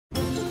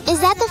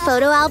that the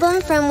photo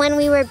album from when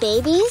we were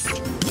babies?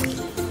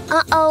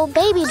 Uh-oh,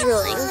 baby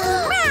drooling.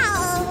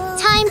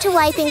 Time to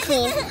wipe and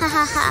clean. Ha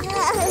ha ha.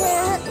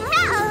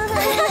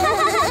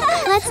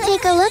 Let's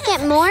take a look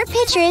at more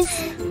pictures.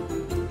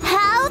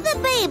 How the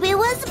baby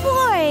was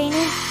born.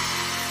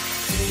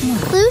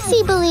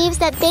 Lucy believes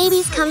that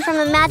babies come from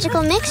a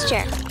magical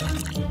mixture.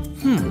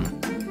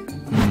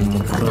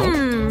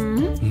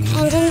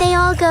 And in they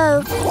all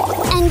go.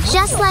 And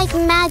just like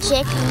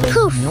magic,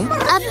 poof,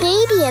 a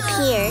baby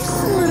appears.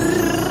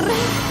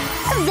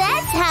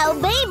 That's how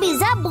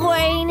babies are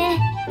born.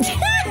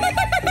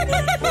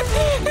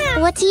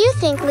 What do you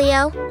think,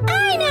 Leo?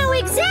 I know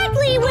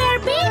exactly where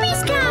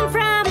babies come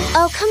from.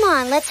 Oh, come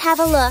on, let's have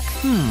a look.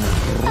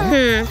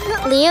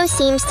 Leo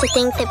seems to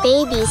think that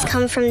babies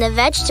come from the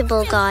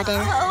vegetable garden.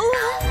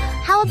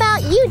 How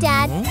about you,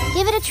 Dad?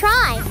 Give it a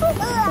try.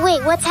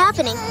 Wait, what's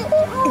happening?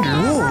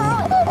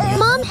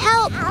 Mom,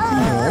 help!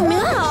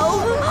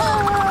 No.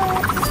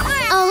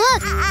 Oh,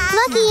 look!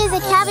 Lucky is a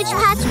Cabbage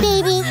Patch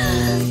baby.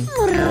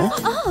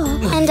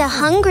 And a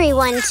hungry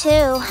one,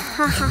 too.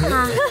 Ha ha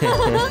ha.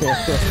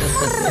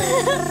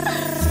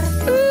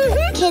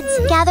 Kids,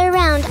 gather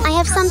around. I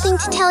have something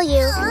to tell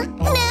you.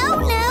 No,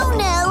 no,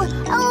 no.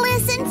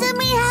 Listen to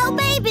me how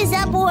babies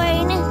are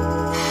born.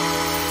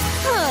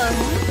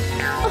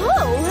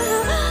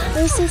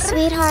 Lucy,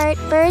 sweetheart,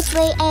 birds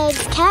lay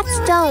eggs, cats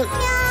don't.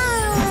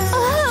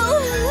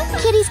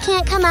 Kitties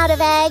can't come out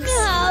of eggs.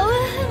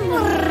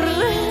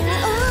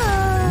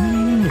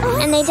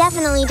 And they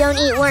definitely don't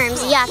eat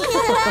worms, yuck.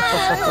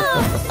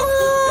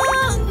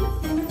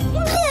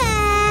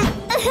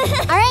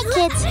 All right,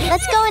 kids,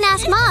 let's go and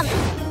ask Mom.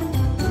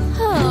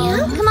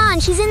 Come on,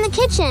 she's in the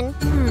kitchen.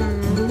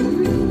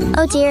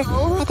 Oh dear,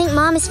 I think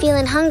Mom is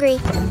feeling hungry.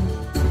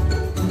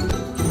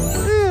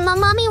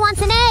 Mommy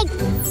wants an egg.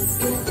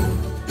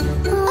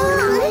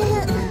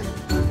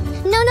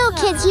 No,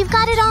 kids, you've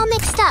got it all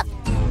mixed up.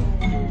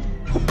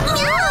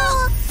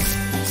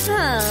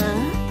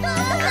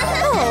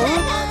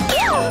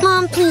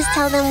 Mom, please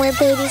tell them where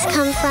babies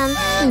come from.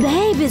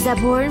 Babies are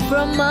born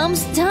from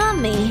Mom's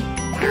tummy.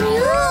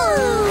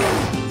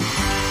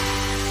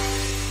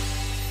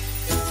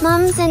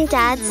 Moms and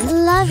dads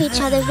love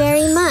each other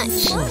very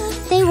much.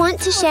 They want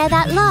to share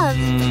that love.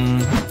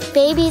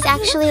 Babies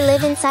actually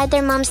live inside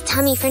their mom's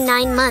tummy for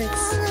 9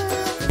 months.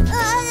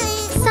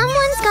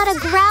 Someone's got a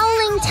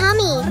growling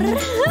tummy.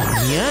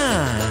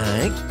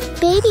 Yuck.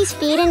 Babies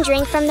feed and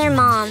drink from their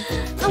mom.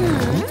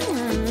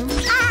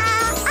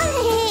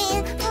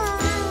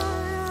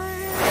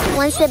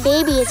 Once the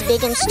baby is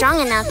big and strong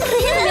enough,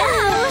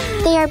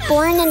 they are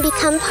born and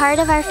become part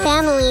of our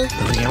family.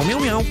 Meow, meow,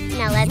 meow.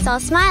 Now let's all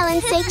smile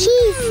and say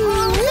cheese.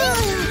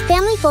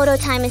 Family photo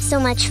time is so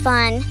much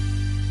fun.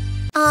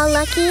 Aw,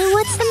 Lucky,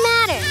 what's the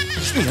matter?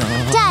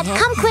 Dad,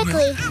 come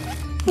quickly.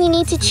 We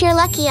need to cheer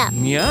Lucky up.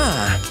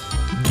 Yeah.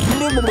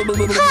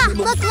 Ha!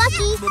 Look,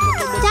 Lucky!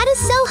 That is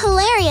so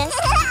hilarious.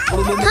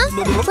 Huh?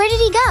 Where did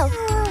he go?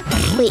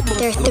 Wait,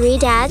 there are 3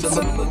 dads?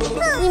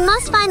 We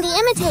must find the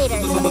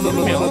imitators. 2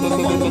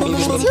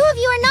 of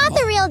you are not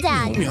the real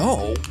dad.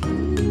 No.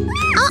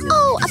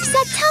 Uh-oh,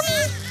 upset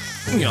tummy.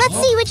 Let's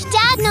see which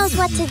dad knows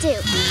what to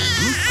do.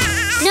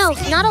 No,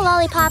 not a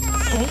lollipop.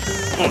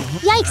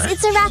 Yikes,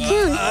 it's a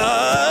raccoon.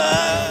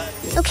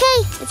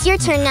 Okay, it's your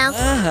turn now.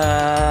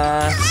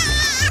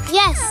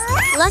 Yes,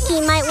 Lucky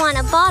might want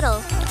a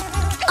bottle.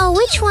 Oh,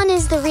 which one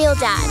is the real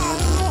dad?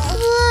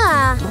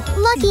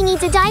 Lucky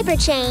needs a diaper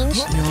change.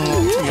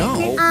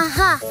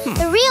 Aha,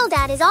 the real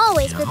dad is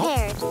always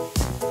prepared.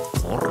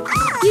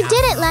 You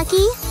did it,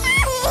 Lucky.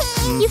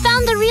 You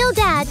found the real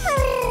dad.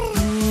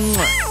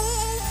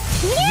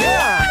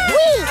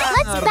 Wait,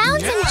 let's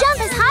bounce and jump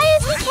as high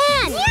as we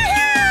can.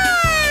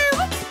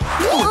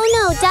 Oh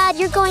no, Dad,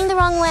 you're going the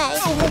wrong way.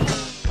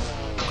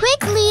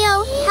 Quick,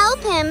 Leo,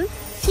 help him.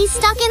 He's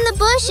stuck in the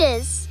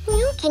bushes.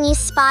 Can you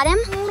spot him?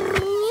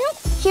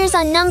 Here's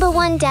our number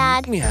 1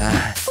 dad.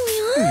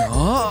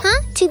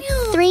 Huh? 2,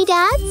 3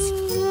 dads?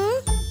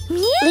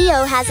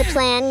 Leo has a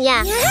plan,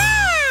 yeah.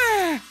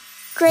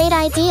 Great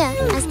idea,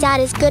 as Dad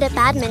is good at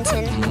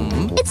badminton.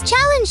 It's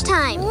challenge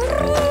time.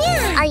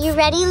 Are you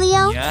ready,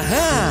 Leo?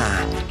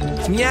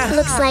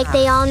 Looks like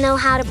they all know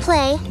how to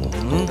play.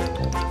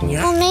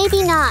 Well,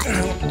 maybe not.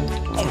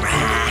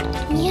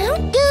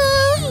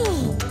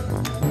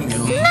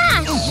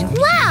 Smash!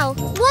 Wow,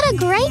 what a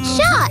great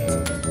shot!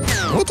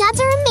 The dads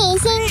are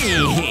amazing.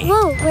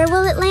 Whoa, where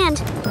will it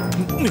land?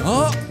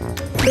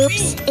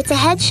 Oops, it's a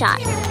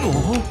headshot.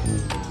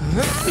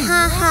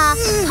 Ha ha,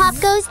 pop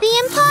goes the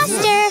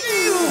imposter.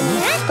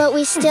 But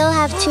we still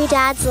have 2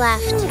 dads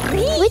left.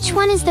 Which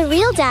one is the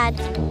real dad?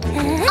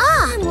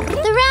 Ah,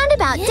 the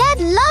roundabout. Dad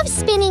loves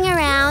spinning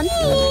around.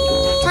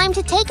 Time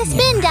to take a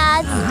spin,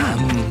 dads.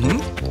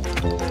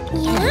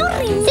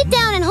 Sit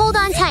down and hold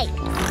on tight.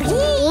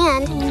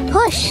 And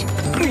push.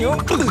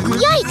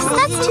 Yikes,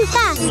 that's too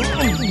fast.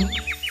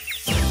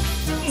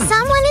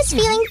 Someone is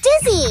feeling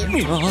dizzy.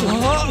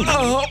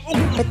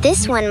 But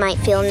this one might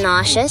feel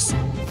nauseous.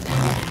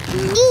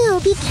 Ew,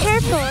 be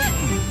careful.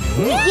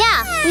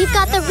 Yeah, we've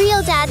got the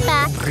real dad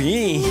back.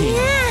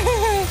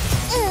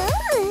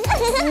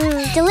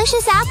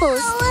 delicious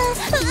apples.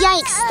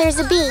 Yikes, there's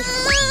a bee.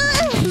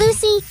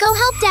 Lucy, go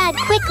help Dad,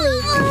 quickly.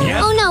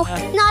 Yeah. Oh no,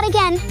 not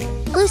again.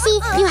 Lucy,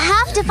 you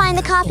have to find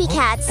the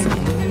copycats.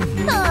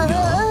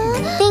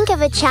 Think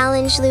of a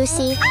challenge,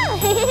 Lucy.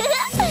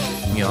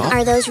 Yeah.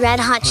 Are those red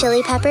hot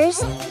chili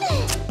peppers?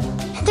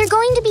 They're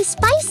going to be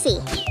spicy.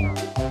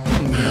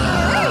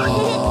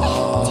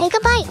 Take a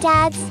bite,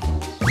 Dads.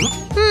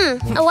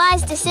 A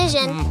wise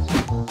decision.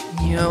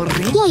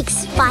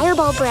 Yikes,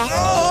 fireball breath.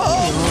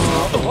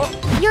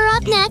 You're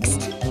up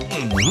next.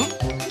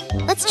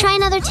 Let's try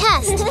another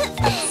test.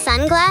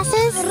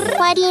 Sunglasses?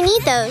 Why do you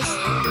need those?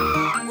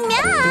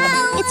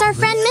 It's our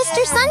friend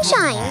Mr.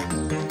 Sunshine.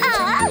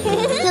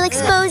 He'll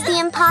expose the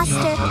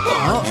imposter.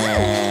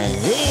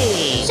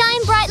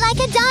 Shine bright like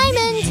a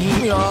diamond.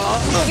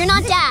 You're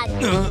not Dad.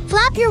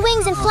 Flap your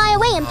wings and fly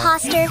away,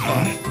 imposter.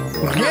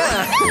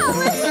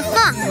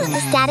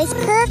 This Dad is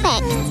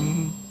perfect.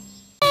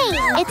 Hey,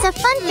 it's a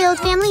fun-filled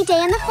family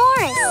day in the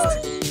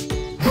forest.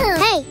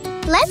 Hey,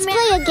 let's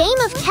play a game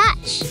of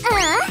catch.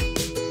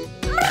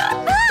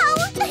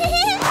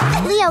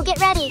 Leo, get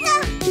ready.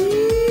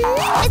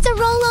 It's a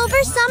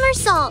rollover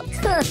somersault.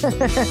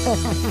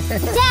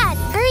 Dad,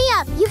 hurry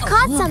up. You've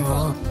caught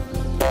something.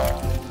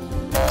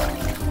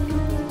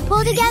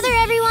 Pull together,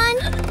 everyone.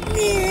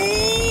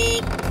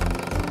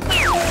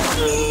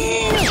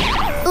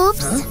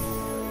 Oops.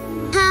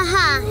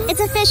 Haha, it's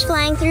a fish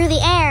flying through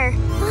the air.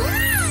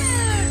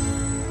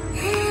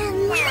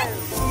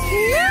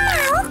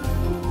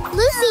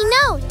 Lucy,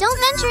 no! Don't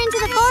venture into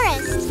the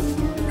forest.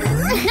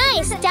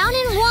 Nice, down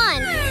in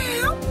one.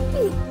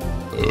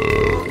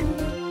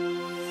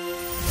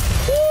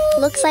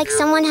 Looks like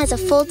someone has a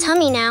full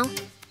tummy now.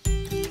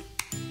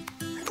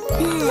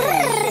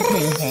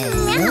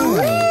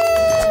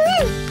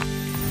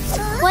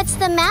 What's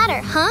the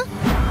matter, huh?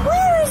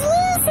 Where is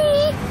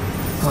Lucy?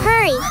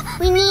 Hurry,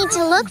 we need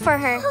to look for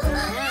her.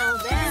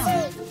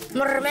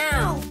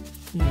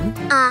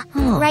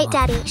 Right,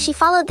 Daddy. She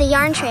followed the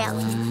yarn trail.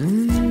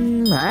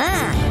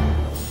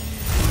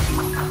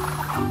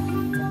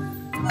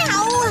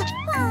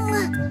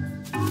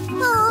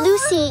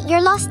 Lucy,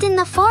 you're lost in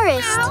the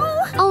forest.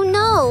 Oh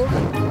no.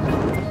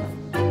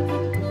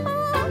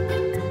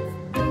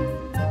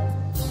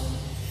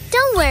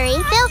 Don't worry,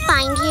 they'll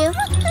find you.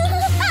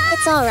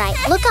 It's all right.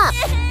 Look up.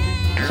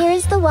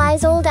 Here's the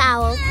wise old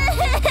owl.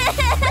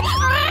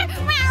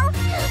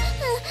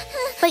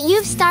 But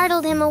you've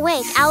startled him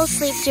awake. Owls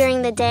sleep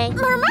during the day.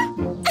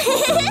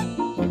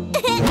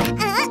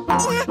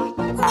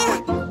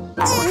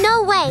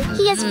 No way!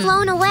 He has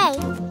flown away.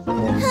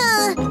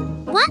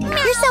 What?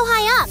 You're so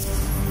high up.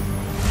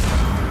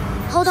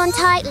 Hold on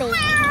tightly.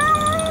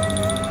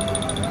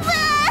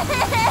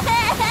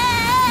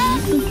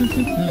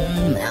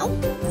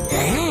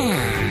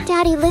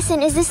 Daddy,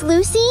 listen. Is this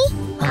Lucy?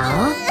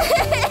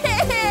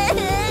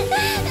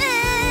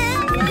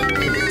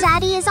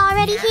 Daddy is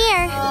already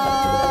here.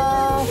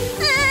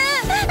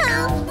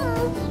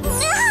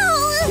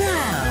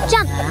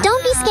 Jump!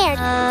 Don't be scared.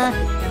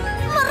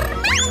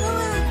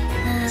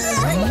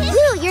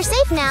 Lou, you're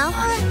safe now.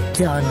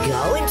 Don't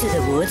go into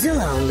the woods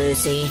alone,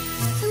 Lucy.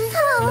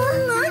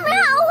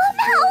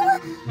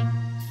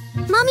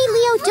 Mommy,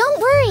 Leo, don't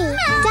worry.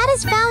 Dad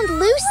has found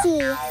Lucy.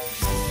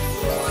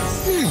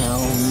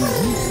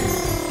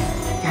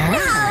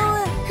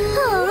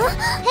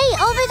 Hey,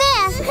 over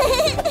there.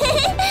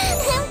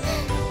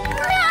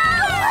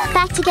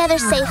 Back together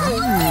safely.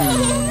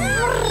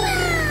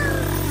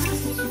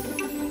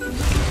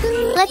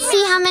 Let's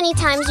see how many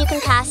times you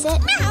can pass it.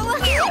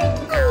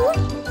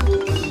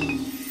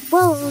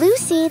 Whoa,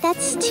 Lucy,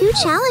 that's too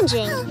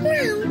challenging.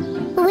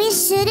 We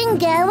shouldn't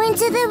go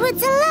into the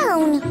woods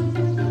alone.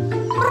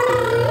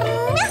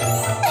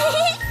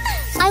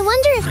 I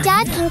wonder if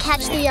Dad can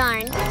catch the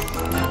yarn.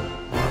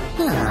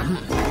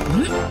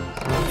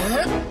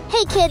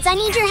 Hey, kids, I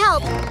need your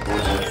help.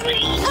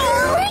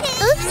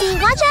 Oopsie,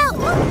 watch out.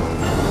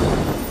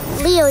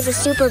 Leo is a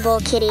Super Bowl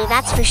kitty,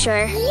 that's for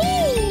sure.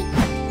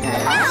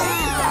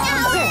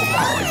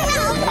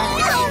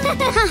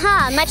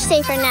 Haha, much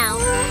safer now.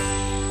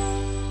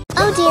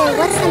 Oh dear,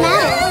 what's the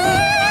matter?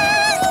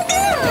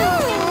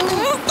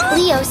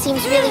 Leo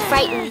seems really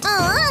frightened.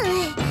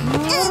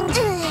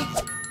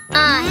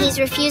 He's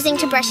refusing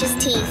to brush his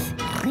teeth.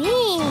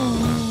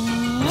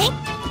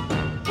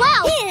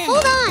 Wow,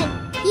 hold on!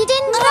 You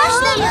didn't brush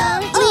them!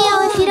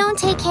 Leo, if you don't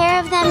take care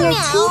of them, your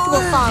teeth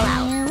will fall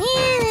out.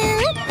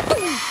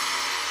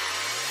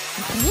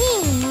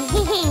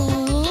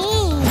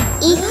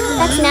 Eek,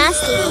 that's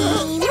nasty.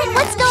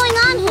 What's going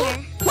on here?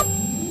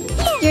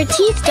 Your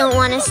teeth don't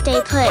want to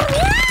stay put.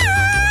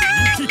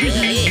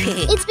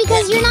 It's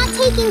because you're not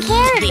taking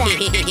care of them.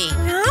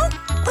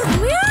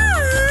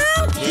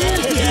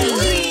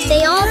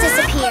 They all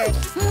disappeared.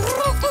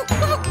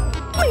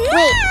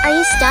 Wait, are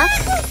you stuck?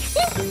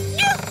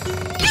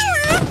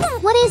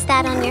 What is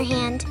that on your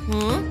hand?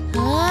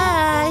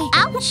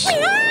 Ouch!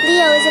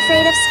 Leo is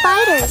afraid of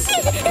spiders.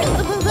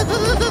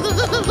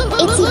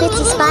 Itsy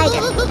bitsy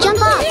spider,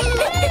 jump off!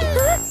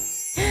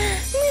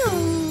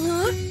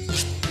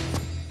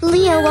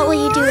 Leo, what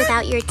will you do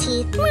without your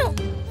teeth?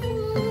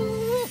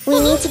 We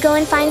need to go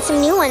and find some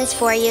new ones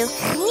for you.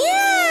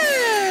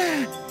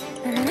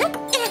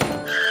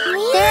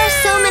 There are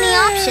so many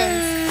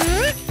options.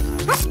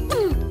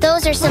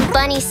 Those are some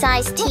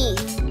bunny-sized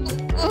teeth.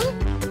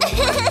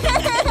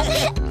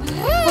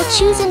 We'll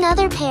choose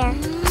another pair.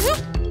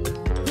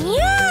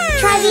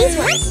 Try these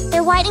ones.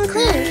 They're white and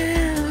clean.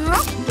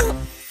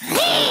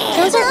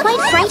 Those are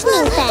quite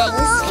frightening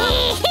fangs.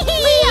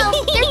 Leo,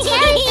 they're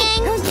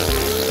terrifying.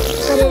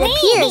 But it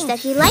appears that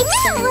he likes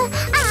them.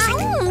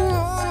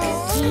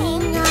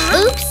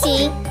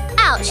 Oopsie.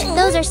 Ouch,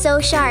 those are so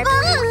sharp.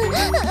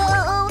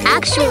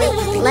 Actually,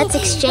 let's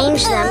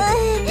exchange them.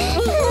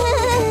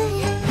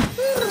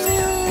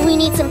 We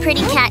need some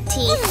pretty cat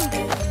teeth.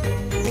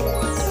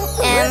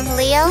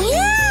 Leo?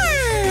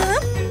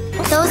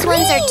 Those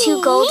ones are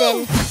too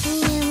golden.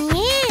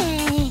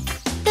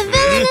 The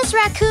villainous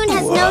raccoon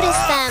has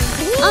noticed them.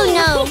 Oh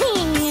no.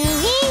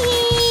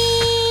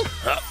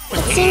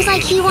 It seems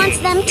like he wants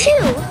them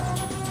too.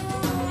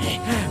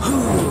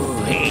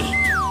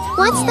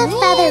 What's the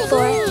feather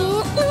for?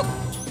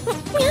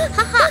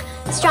 Haha,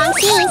 strong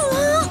teeth.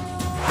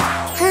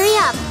 Hurry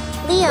up.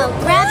 Leo,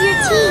 grab your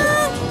teeth.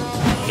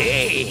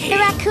 The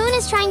raccoon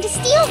is trying to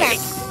steal them.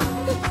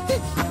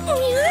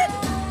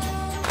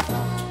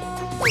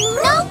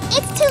 No,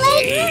 it's too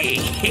late.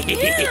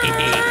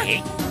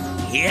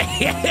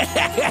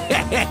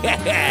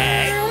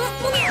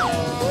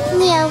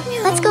 Leo,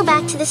 let's go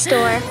back to the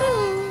store.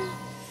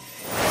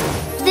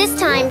 This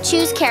time,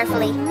 choose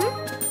carefully.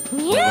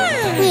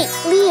 Wait,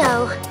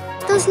 Leo,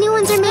 those new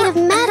ones are made of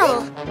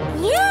metal.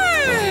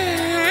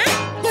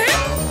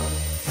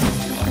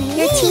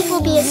 Your teeth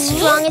will be as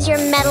strong as your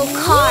metal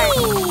car.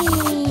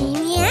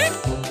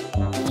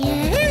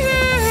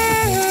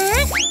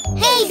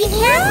 Hey, be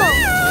careful!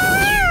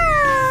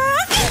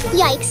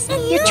 Yikes,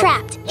 you're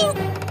trapped.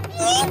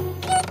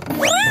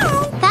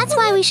 That's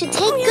why we should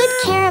take good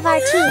care of our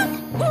teeth.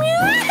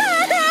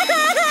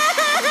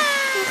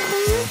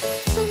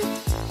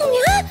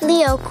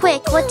 Leo,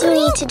 quick, what do we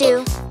need to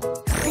do?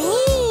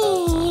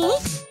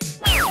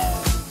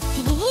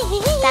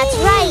 That's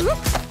right.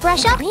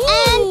 Brush up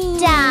and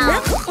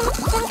down.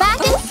 Back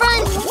and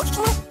front.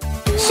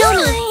 Show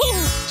me.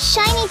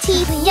 Shiny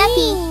teeth,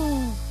 yuppie.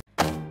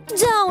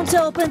 Don't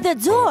open the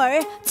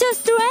door to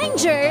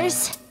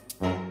strangers.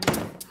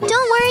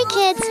 Don't worry,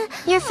 kids.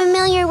 You're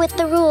familiar with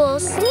the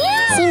rules.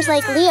 Seems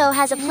like Leo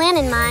has a plan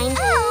in mind.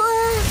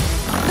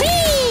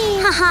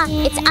 Haha,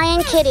 it's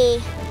Iron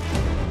Kitty.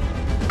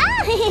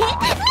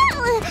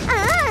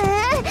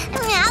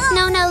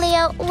 No,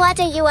 Leo. What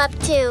are you up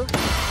to?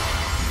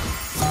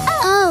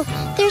 Oh,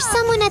 there's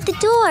someone at the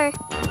door.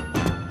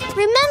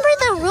 Remember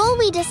the rule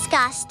we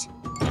discussed?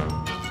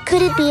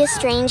 Could it be a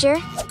stranger?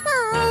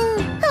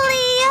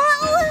 Leo!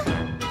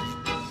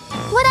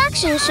 What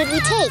action should we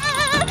take?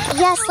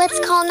 Yes, let's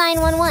call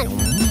 911.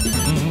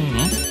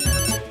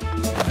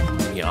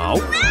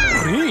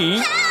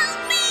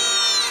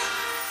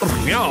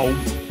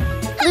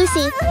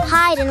 Lucy,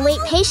 hide and wait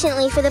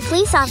patiently for the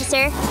police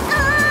officer.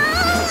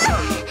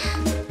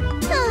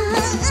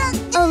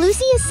 Oh,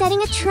 Lucy is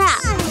setting a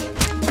trap.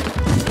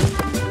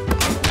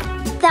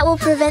 That will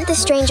prevent the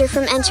stranger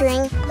from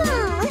entering.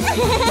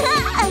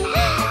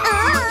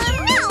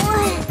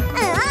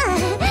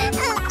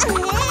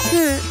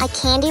 A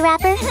candy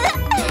wrapper?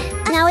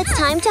 Now it's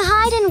time to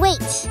hide and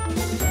wait.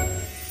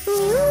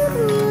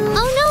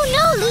 Oh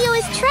no, Leo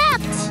is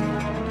trapped!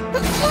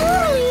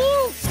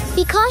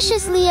 Be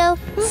cautious, Leo.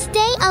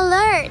 Stay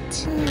alert.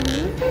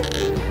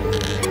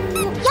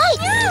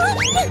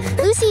 Yikes!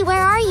 Lucy,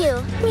 where are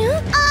you?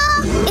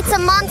 It's a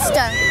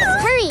monster.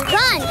 Hurry,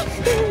 run!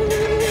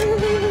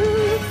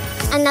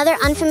 Another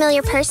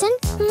unfamiliar person?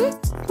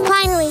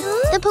 Finally,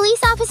 the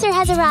police officer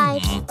has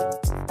arrived.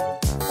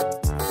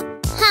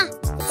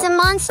 It's a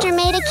monster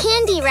made of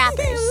candy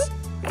wrappers.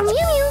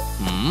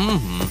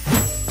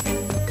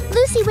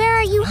 Lucy, where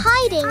are you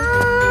hiding?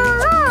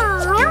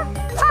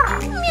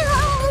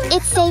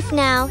 It's safe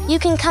now. You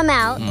can come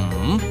out.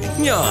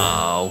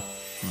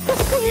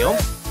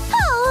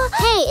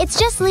 Hey, it's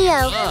just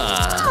Leo.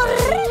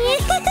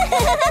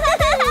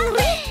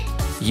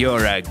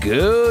 You're a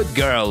good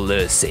girl,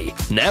 Lucy.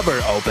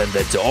 Never open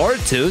the door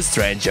to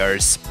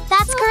strangers.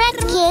 That's correct,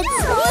 kids.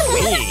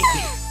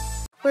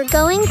 We're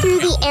going through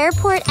the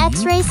airport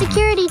X-ray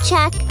security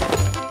check.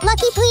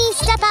 Lucky, please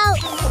step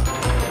out.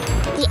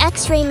 The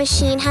X-ray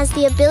machine has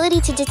the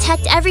ability to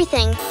detect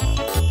everything.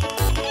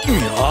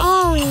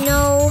 Oh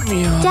no,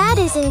 Dad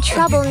is in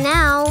trouble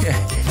now.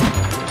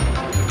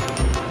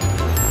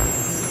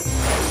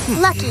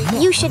 Lucky,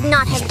 you should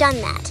not have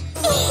done that.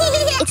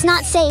 It's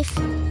not safe.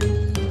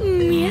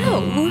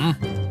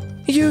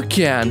 You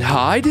can't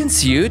hide in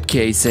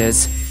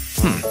suitcases.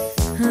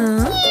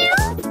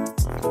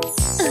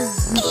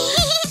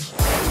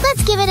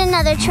 Let's give it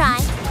another try.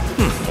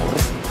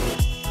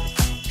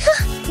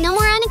 No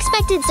more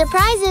unexpected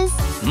surprises.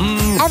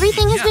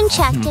 Everything has been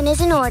checked and is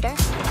in order.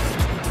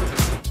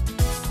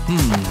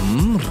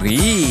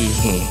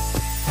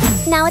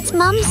 Now it's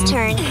Mom's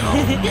turn.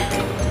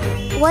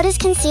 What is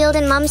concealed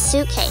in Mom's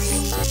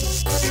suitcase?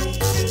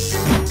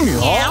 Ooh,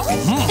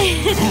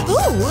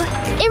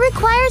 it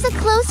requires a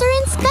closer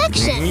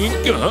inspection.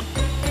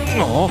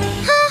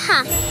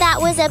 Haha,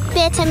 that was a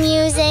bit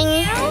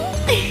amusing.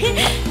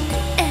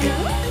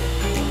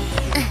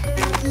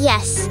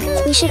 Yes,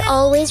 we should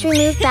always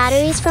remove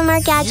batteries from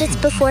our gadgets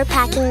before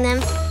packing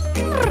them.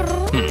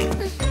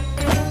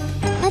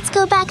 Let's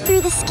go back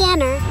through the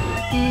scanner.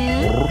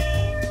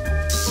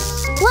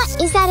 What?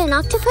 Is that an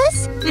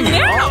octopus?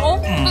 No!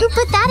 Who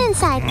put that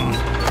inside?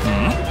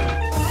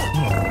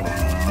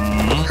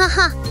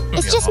 Haha,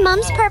 it's just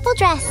Mom's purple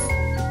dress.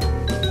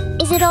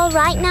 Is it all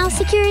right now,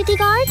 security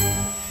guard?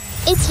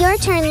 It's your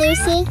turn,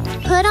 Lucy.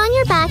 Put on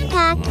your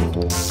backpack.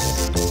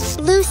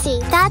 Lucy,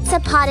 that's a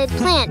potted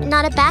plant,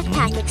 not a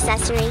backpack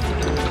accessory.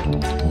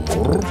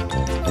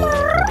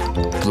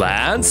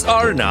 Plants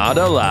are not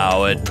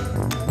allowed.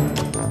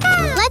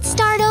 Let's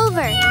start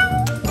over.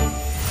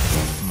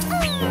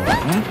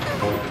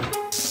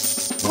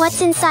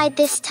 What's inside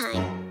this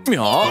time?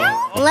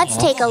 Let's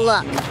take a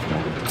look.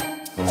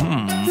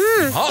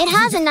 It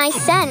has a nice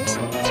scent.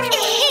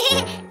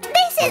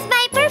 This is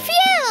my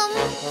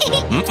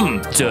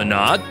perfume! Do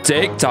not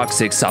take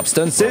toxic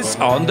substances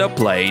on the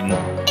plane.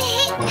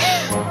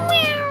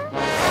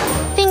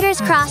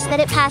 Fingers crossed that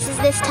it passes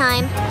this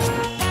time.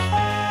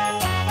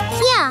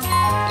 Yeah,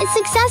 it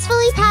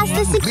successfully passed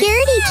the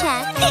security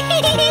check.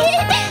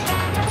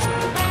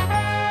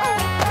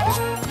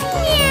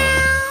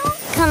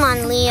 Come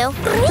on, Leo.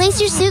 Place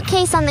your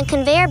suitcase on the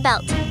conveyor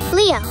belt.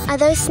 Leo, are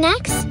those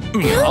snacks?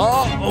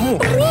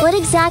 What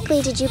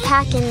exactly did you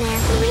pack in there?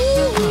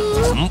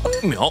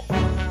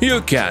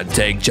 You can't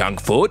take junk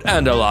food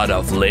and a lot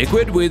of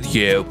liquid with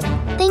you.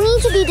 They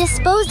need to be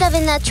disposed of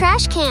in the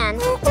trash can.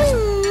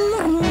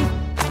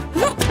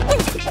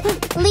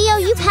 Leo,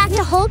 you packed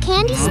a whole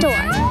candy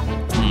store.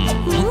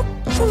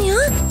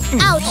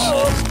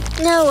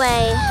 Ouch! No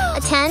way. A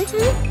tent?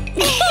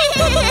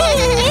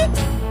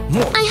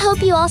 I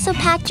hope you also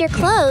packed your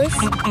clothes.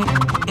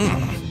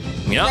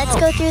 Let's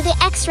go through the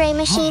X-ray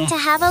machine to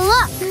have a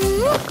look.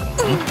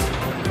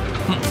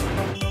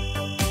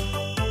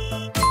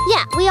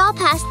 Yeah, we all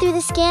passed through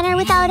the scanner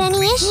without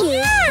any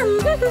issues.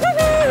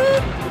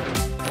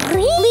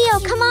 Leo,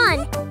 come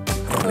on.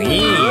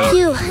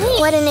 Phew,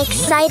 what an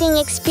exciting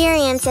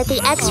experience at the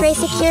X-ray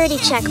security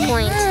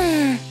checkpoint.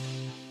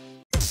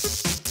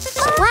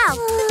 Wow,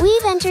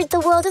 we've entered the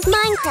world of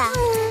Minecraft.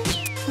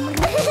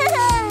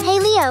 Hey,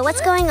 Leo,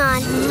 what's going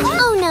on?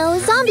 Oh no,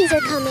 zombies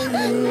are coming.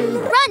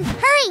 Run,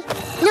 hurry!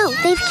 No,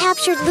 they've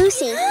captured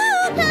Lucy.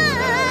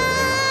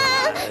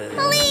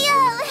 Leo,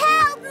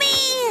 help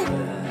me!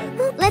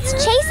 Let's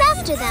chase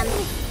after them.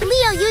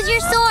 Leo, use your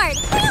sword.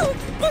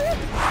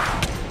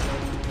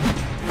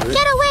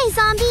 Get away,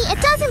 zombie! It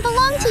doesn't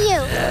belong to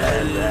you!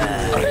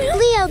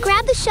 Leo,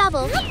 grab the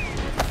shovel.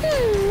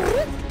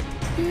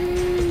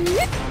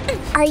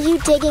 Are you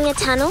digging a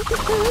tunnel?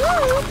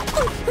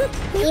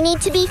 You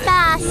need to be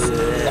fast.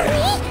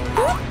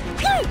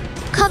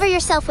 Cover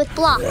yourself with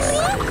blocks.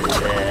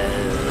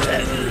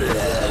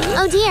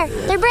 Oh dear,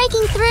 they're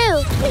breaking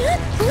through.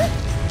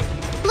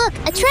 Look,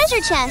 a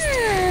treasure chest.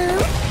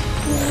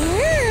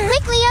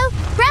 Quick, Leo,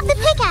 grab the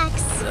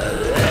pickaxe.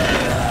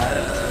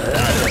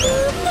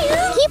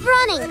 Keep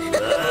running.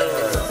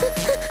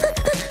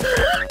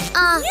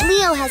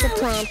 Leo has a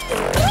plan.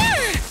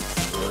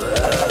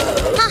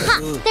 Haha,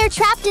 they're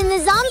trapped in the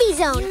zombie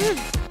zone.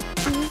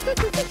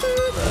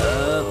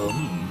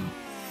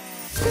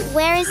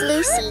 Where is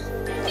Lucy?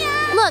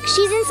 Look,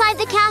 she's inside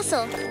the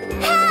castle.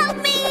 Help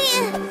me!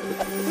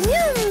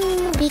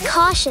 Be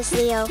cautious,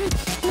 Leo.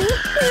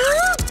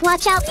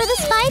 Watch out for the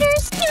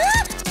spiders.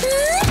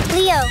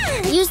 Leo,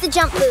 use the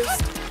jump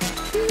boost.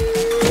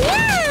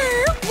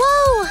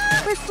 Whoa,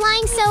 we're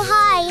flying so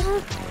high.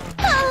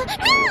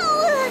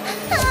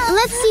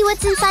 Let's see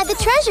what's inside the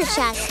treasure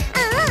chest.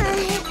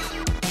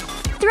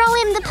 Throw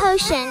him the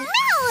potion.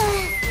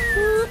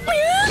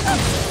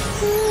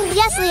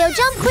 Yes, Leo,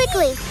 jump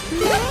quickly.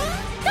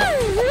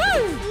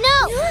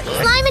 No!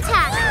 Slime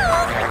attack!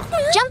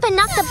 Jump and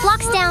knock the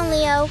blocks down,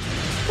 Leo.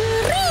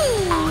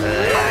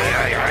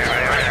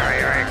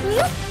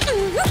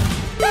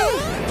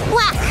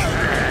 Whack!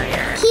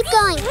 Keep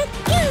going.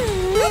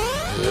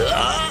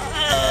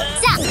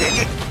 Zap!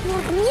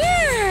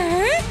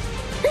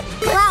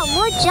 Wow,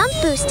 more jump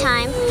boost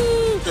time.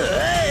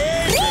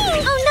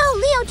 Oh no,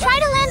 Leo, try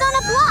to land on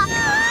a block.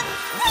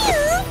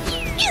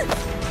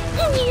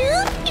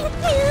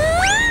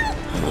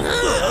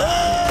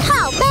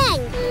 Pow,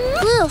 bang!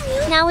 Blue,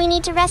 now we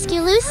need to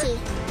rescue Lucy.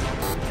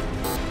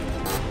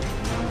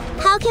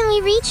 How can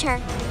we reach her?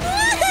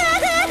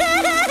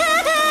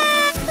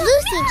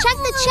 Lucy, check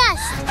the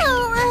chest.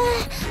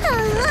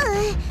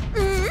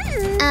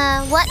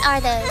 What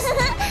are those?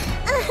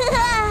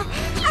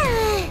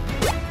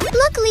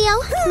 Look, Leo,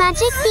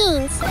 magic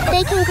beans.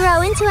 They can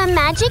grow into a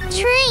magic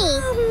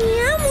tree.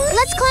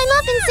 Let's climb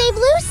up and save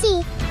Lucy.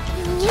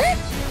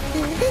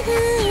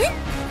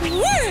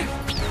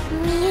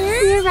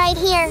 You're right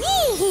here.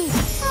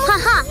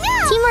 Haha,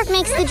 teamwork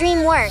makes the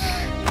dream work.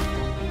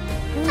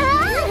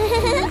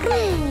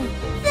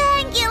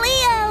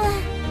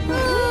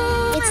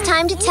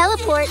 time to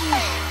teleport.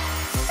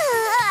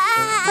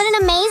 What an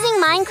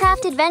amazing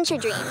Minecraft adventure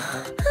dream.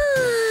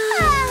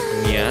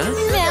 Yeah?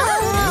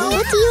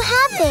 What do you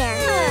have there?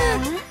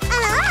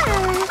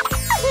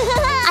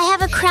 I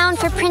have a crown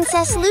for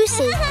Princess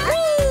Lucy.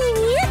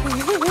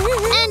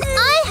 And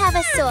I have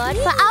a sword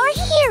for our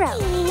hero.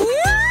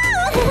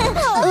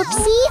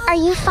 Oopsie, are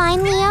you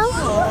fine, Leo?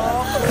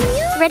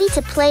 Ready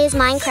to play as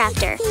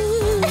Minecrafter.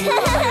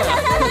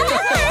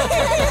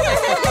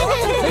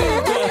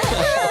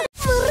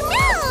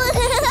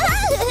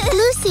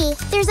 Lucy,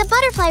 there's a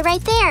butterfly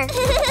right there.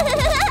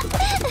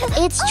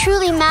 It's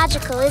truly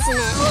magical, isn't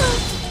it?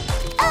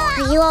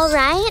 Are you all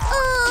right?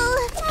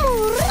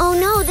 Oh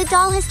no, the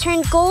doll has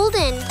turned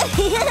golden.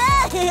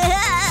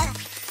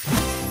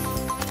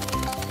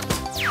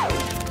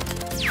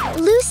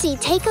 Lucy,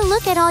 take a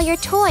look at all your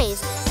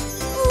toys.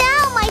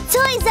 Now my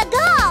toys are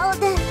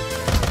gold!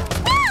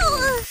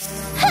 No!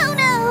 Oh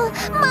no!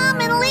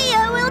 Mom and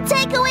Leo will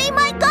take away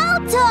my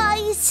gold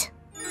toys!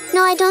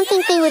 No, I don't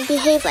think they would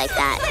behave like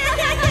that.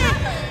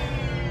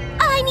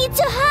 I need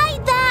to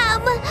hide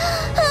them!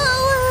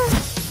 Oh.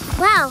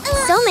 Wow,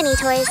 so many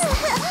toys.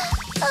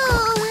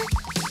 Oh.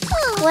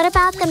 What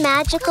about the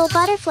magical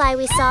butterfly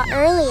we saw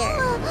earlier?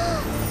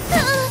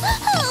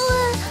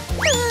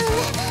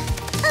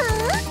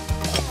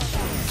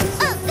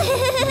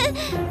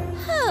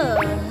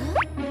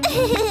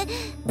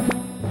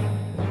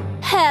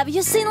 Have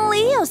you seen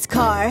Leo's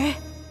car?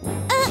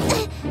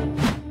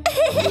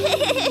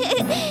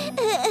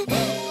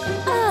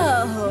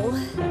 Oh.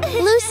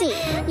 Lucy,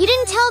 you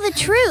didn't tell the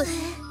truth.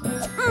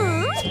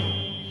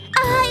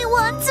 I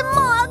want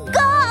more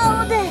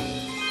gold!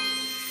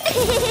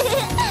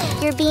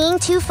 You're being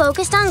too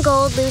focused on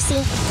gold,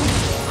 Lucy.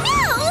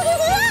 No!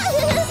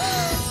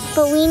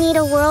 But we need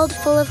a world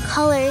full of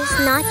colors,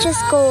 not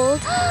just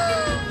gold.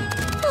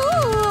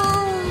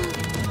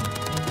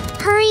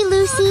 Hurry,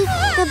 Lucy.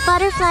 The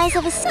butterflies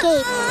have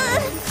escaped.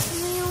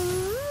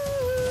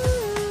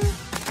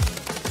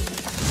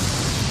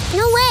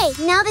 No way!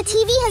 Now the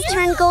TV has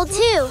turned gold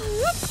too.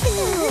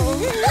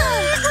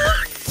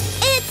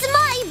 It's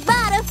my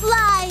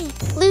butterfly!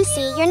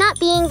 Lucy, you're not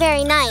being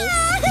very nice.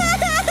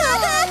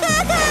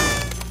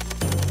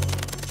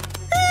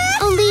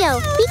 Oh, Leo,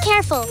 be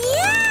careful.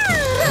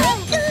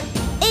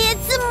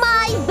 It's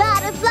my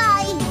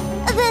butterfly!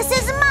 This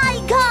is my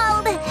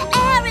gold!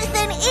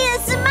 Everything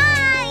is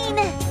mine!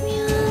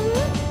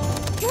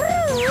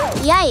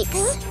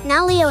 Yikes!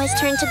 Now Leo has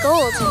turned to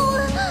gold.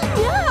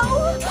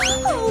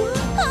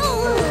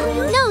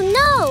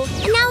 No!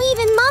 Now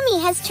even Mommy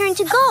has turned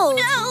to gold.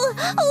 No!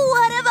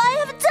 What have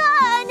I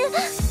done?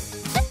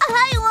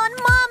 I want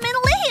Mom and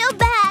Leo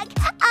back!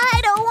 I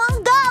don't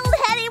want gold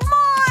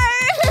anymore!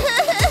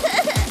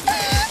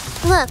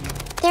 Look,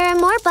 there are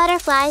more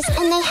butterflies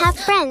and they have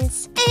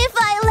friends. If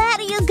I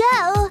let you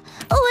go,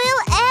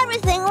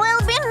 everything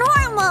will be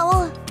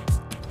normal.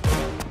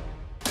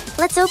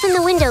 Let's open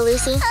the window,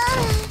 Lucy.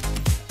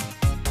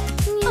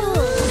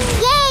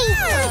 Yay!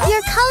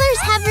 Your colors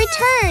have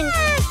returned.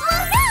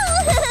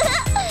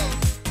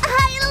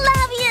 I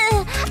love you.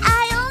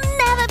 I'll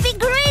never be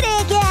greedy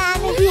again.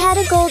 We had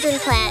a golden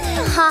plan.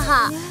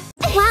 Haha.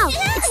 Wow,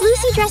 it's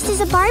Lucy dressed as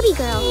a Barbie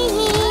girl.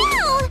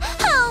 No!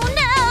 Oh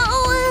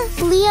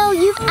no! Leo,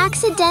 you've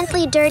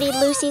accidentally dirtied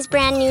Lucy's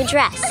brand new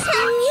dress.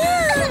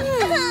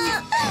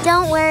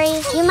 Don't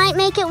worry, you might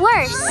make it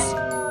worse.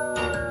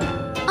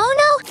 Oh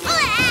no!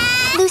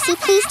 Lucy,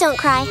 please don't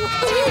cry.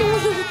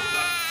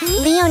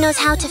 Leo knows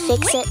how to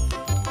fix it.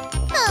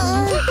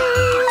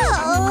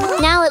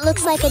 Now it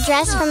looks like a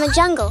dress from a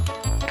jungle.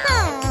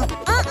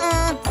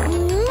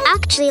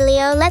 Actually,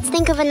 Leo, let's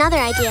think of another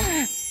idea.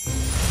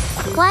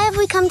 Why have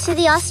we come to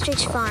the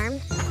ostrich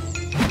farm?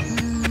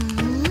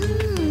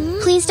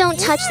 Please don't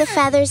touch the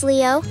feathers,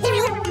 Leo.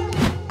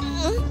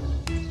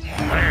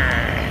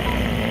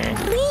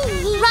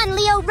 Run,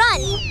 Leo,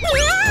 run!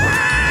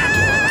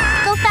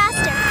 Go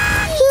faster.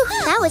 Phew,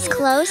 that was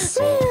close.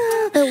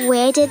 But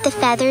where did the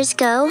feathers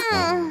go?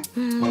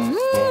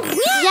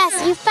 Yes,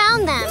 you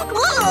found them.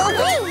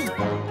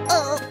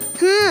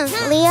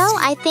 Leo,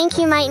 I think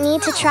you might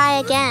need to try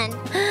again.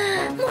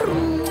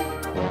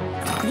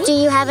 Do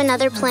you have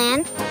another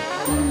plan?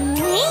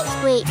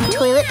 Wait,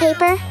 toilet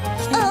paper?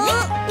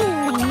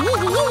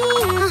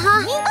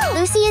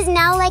 Lucy is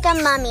now like a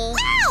mummy.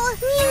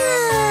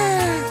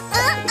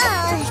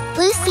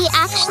 Lucy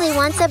actually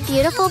wants a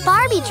beautiful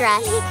Barbie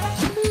dress.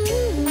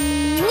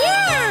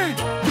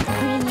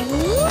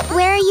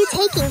 Where are you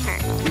taking her?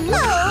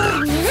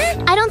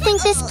 I don't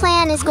think this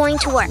plan is going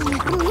to work.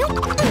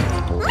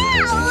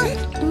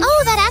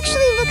 Oh, that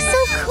actually looks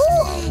so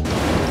cool.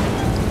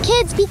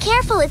 Kids, be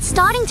careful. It's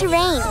starting to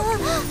rain.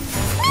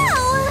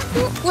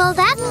 Well,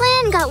 that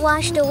plan got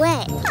washed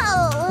away.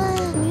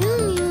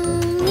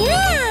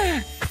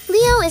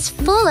 Leo is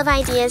full of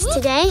ideas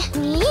today.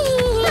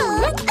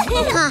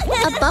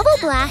 A bubble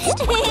blast.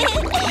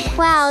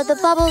 Wow, the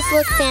bubbles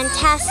look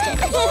fantastic.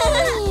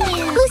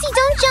 Lucy,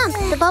 don't jump.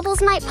 The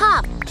bubbles might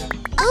pop.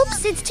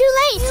 Oops, it's too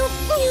late.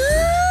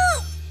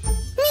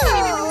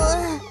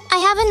 I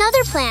have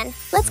another plan.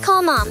 Let's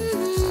call Mom.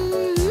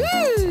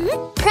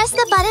 Press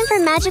the button for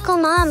Magical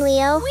Mom,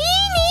 Leo. We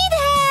need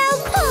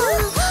help!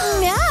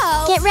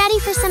 No! Get ready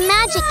for some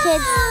magic,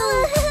 kids.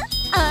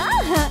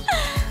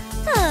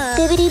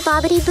 Bibbidi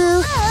bobbidi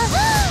boo.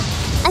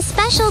 A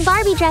special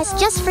Barbie dress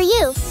just for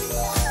you.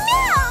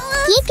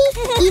 Yippee!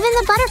 Even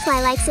the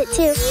butterfly likes it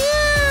too.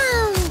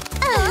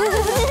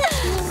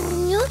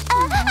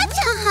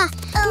 Haha,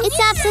 it's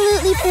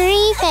absolutely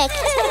perfect.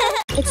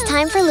 It's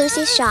time for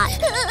Lucy's shot.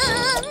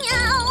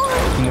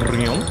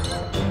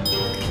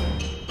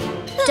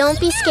 Don't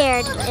be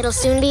scared. It'll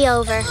soon be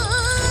over.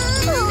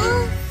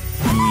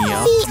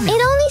 See,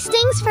 it only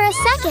stings for a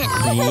second.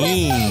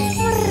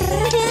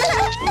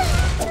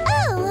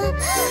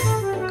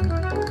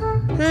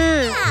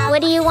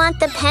 What do you want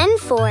the pen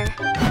for?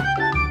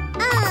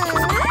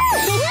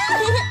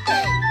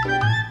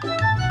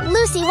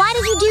 Lucy, why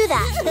did you do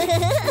that?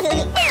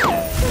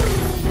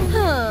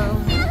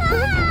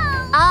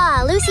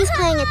 Ah, Lucy's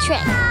playing a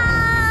trick.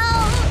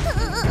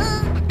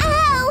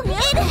 Ow!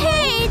 It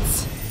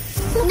hurts!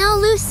 No,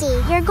 Lucy,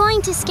 you're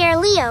going to scare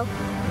Leo.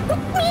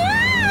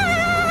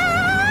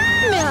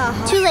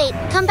 Too late.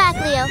 Come back,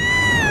 Leo.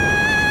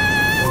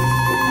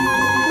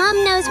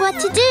 Mom knows what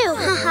to do.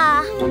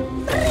 Haha.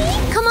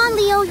 Come on,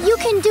 Leo. You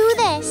can do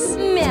this.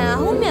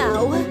 Meow,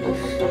 meow.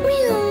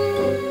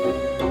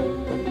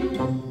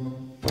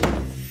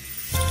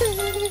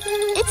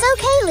 It's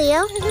okay,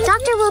 Leo.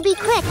 Doctor will be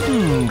quick.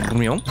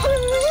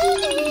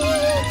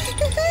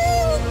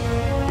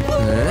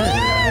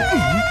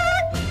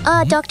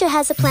 Doctor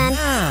has a plan.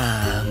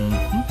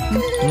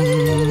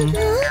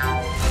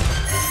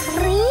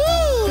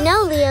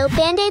 No, Leo.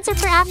 Band-aids are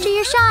for after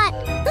your shot.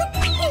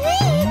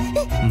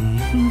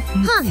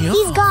 Huh,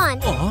 he's gone.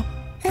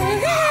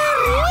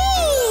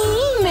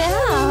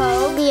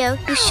 Leo,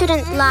 you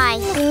shouldn't lie.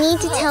 You need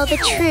to tell the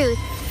truth.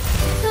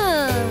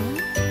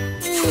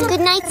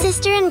 Good night,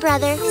 sister and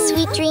brother.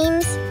 Sweet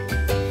dreams.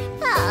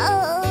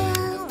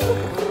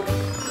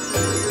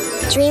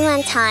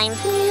 Dreamland time.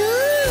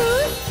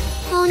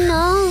 Oh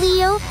no,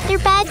 Leo. They're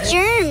bad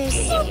germs.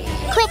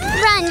 Quick,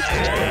 run.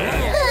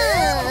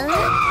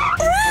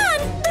 Run!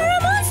 There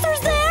are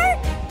monsters there!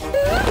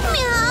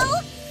 Meow!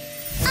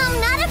 I'm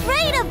not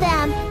afraid of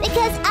them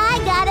because I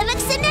got a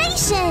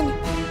vaccination.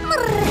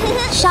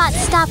 Shots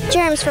stop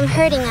germs from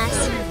hurting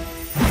us.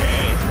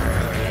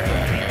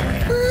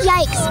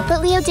 Yikes,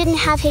 but Leo didn't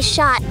have his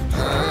shot.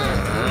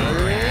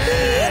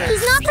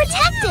 He's not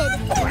protected.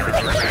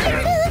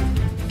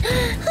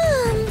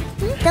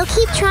 They'll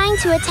keep trying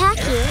to attack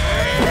you.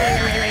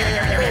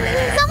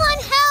 Someone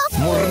help!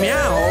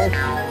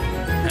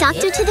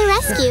 Doctor to the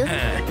rescue.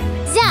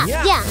 Zap,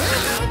 yeah.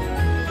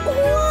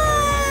 Wow!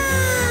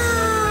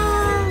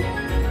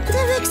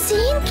 The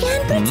vaccine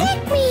can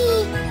protect me.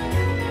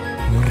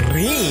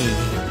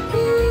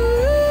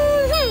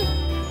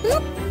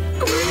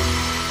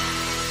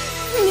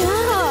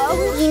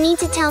 No. You need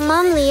to tell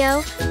Mom,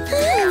 Leo.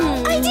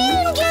 I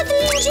didn't get the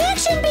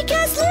injection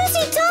because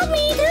Lucy told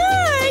me it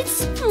hurts.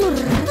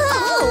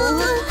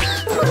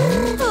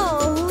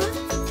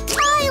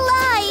 I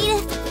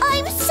lied.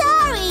 I'm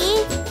sorry.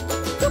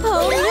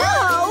 Oh no.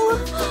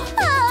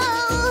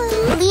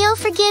 Leo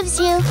forgives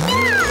you.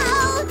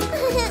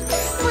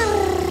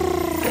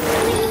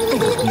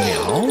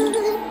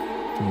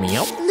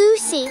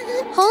 Lucy,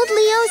 hold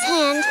Leo's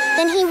hand,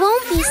 then he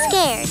won't be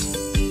scared.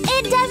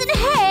 It doesn't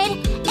hurt.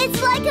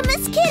 It's like a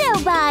mosquito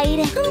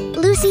bite.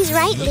 Lucy's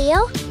right,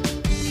 Leo.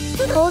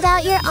 Hold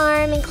out your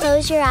arm and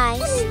close your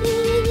eyes.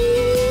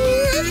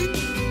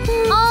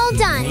 All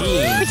done.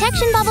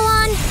 Protection bubble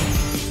on.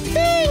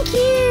 Thank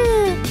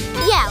you.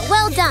 Yeah,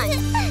 well done.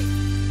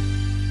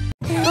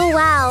 Oh,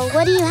 wow.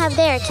 What do you have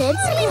there, kids?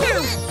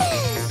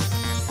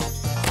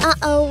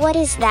 Uh-oh, what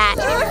is that?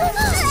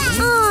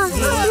 Oh,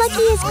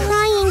 Lucky is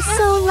crying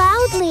so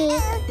loudly.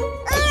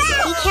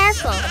 Be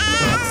careful.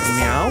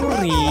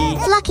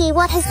 Lucky,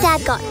 what has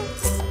Dad got?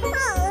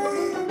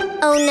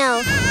 Oh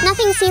no,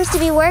 nothing seems to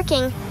be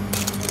working.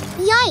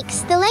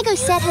 Yikes, the Lego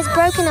set has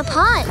broken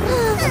apart.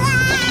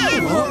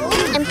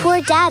 And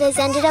poor Dad has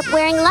ended up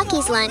wearing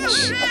Lucky's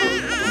lunch.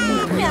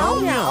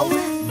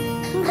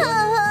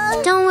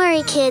 Don't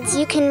worry, kids,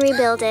 you can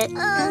rebuild it.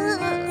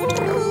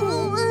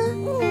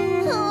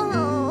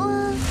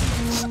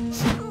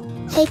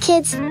 Hey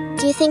kids,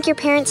 do you think your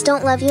parents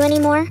don't love you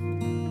anymore?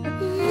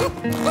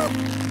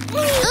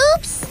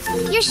 Oops!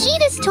 Your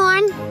sheet is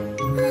torn!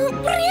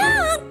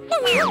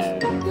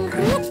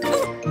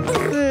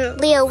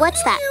 Leo,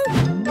 what's that?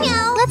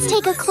 Let's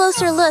take a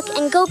closer look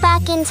and go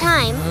back in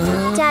time.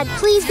 Dad,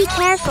 please be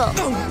careful.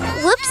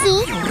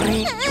 Whoopsie!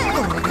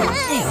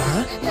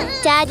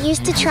 Dad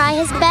used to try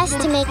his best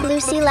to make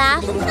Lucy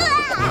laugh.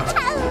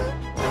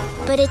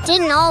 But it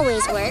didn't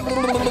always work.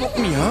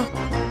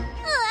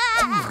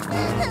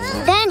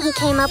 Then he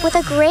came up with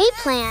a great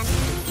plan.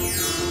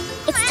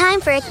 It's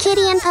time for a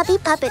kitty and puppy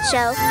puppet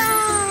show.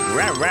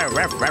 Meow,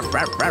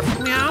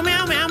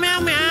 meow, meow, meow,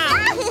 meow.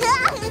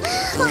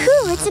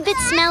 Whew, it's a bit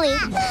smelly.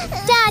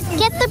 Dad,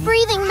 get the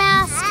breathing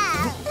mask.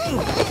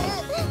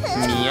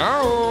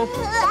 Meow.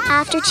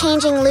 After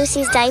changing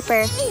Lucy's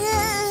diaper,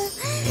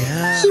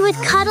 He would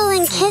cuddle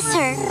and kiss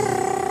her.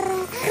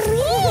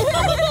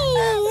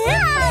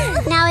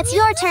 Now it's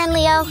your turn,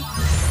 Leo.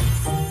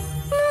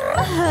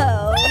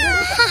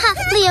 Haha,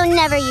 Leo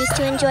never used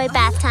to enjoy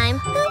bath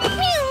time.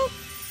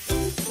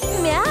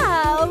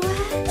 Meow.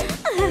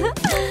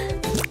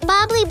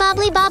 Bobbly,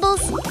 bobbly,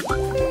 bobbles.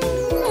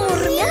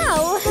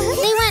 Meow.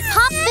 They went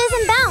pop, fizz,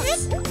 and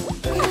bounce.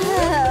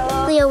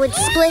 Leo would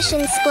splish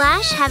and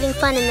splash, having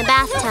fun in the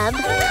bathtub.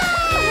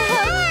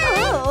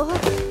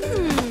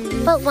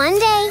 But one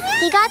day,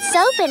 he got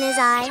soap in his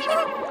eye.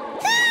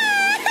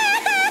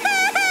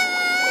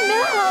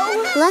 No.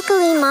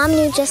 Luckily, Mom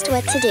knew just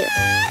what to do.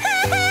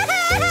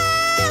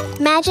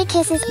 Magic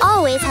kisses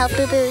always help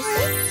boo-boos.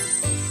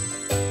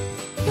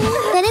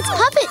 Then it's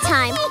puppet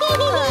time.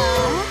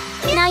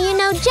 Now you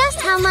know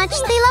just how much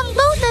they love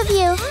both of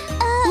you.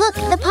 Look,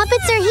 the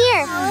puppets are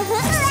here.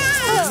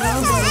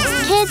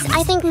 Kids,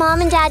 I think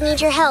Mom and Dad need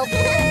your help.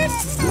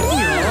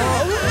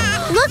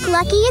 Look,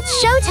 Lucky, it's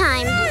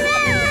showtime.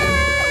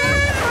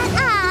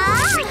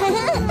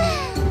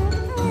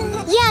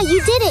 Yeah,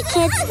 you did it,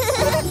 kids.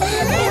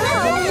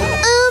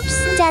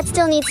 Oops, Dad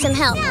still needs some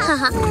help.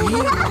 Haha.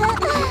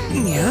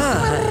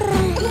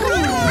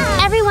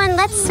 Everyone,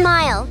 let's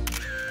smile.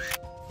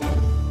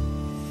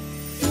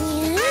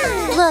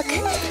 Look,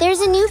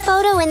 there's a new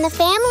photo in the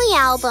family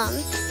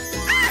album.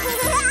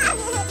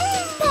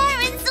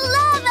 Parents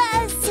love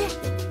us.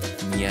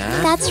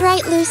 That's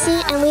right,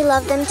 Lucy, and we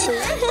love them too.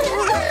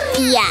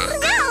 Yeah.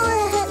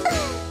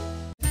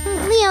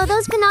 Leo,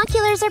 those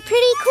binoculars are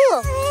pretty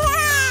cool.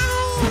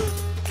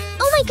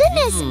 Oh my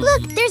goodness,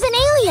 look, there's an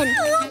alien.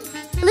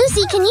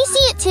 Lucy, can you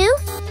see it too?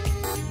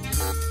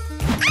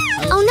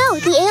 Oh no,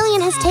 the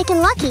alien has taken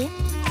Lucky.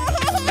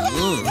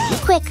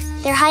 Quick,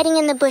 they're hiding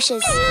in the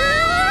bushes.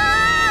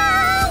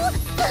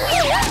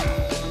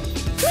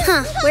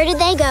 Huh, where did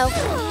they go?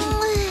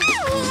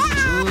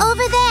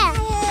 Over there.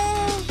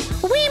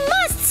 We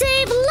must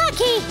save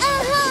Lucky.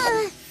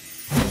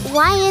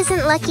 Why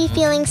isn't Lucky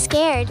feeling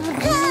scared?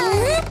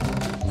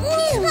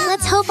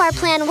 Let's hope our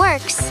plan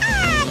works.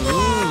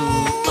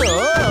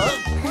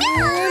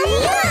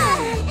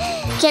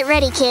 Get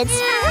ready, kids.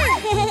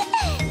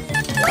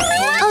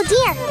 Oh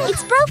dear,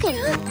 it's broken.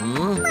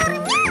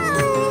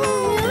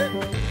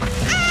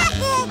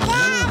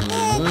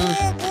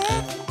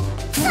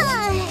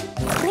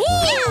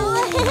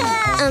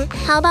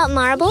 How about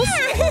marbles?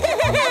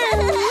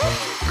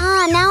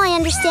 Ah, now I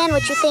understand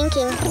what you're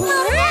thinking.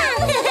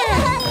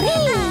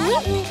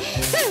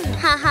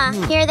 Haha,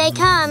 here they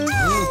come.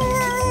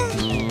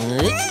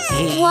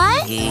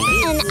 What?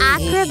 An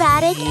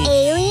acrobatic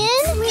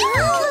alien?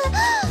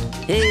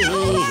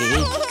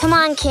 Come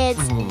on, kids.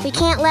 We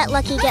can't let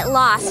Lucky get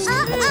lost.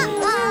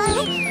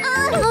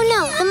 Oh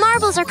no, the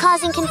marbles are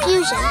causing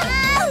confusion.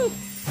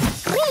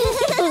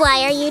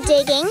 Why are you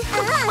digging?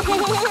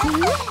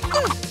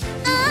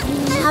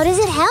 How does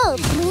it help?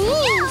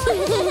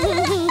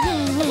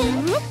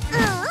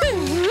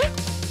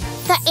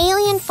 The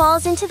alien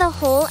falls into the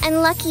hole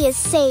and Lucky is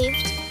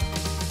saved.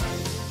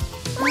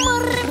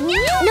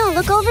 No,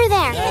 look over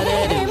there.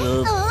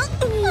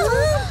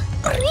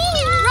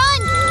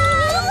 Run!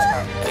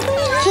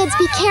 Kids,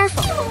 be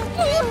careful.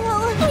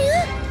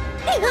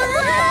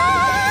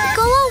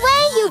 Go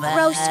away, you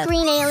gross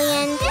green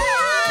alien.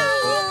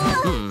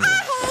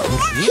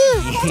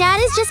 Phew, Dad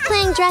is just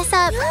playing dress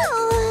up.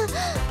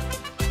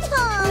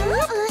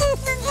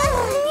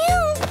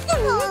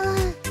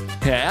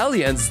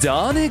 Aliens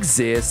don't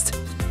exist.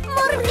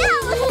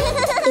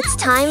 It's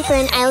time for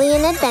an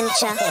alien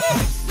adventure.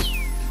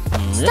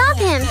 Stop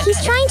him!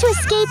 He's trying to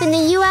escape in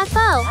the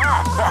UFO.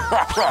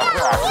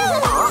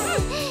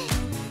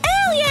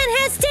 Alien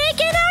has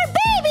taken our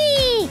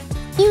baby!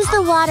 Use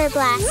the water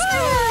blast.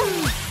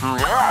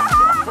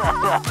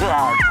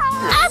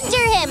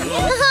 After him!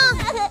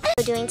 What are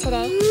you doing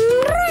today?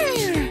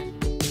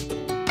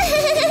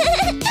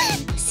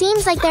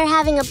 Seems like they're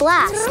having a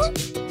blast.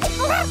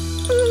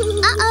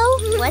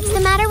 Uh-oh, what's the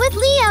matter with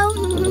Leo?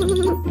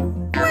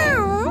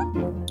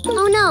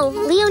 Oh no,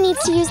 Leo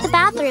needs to use the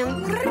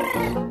bathroom.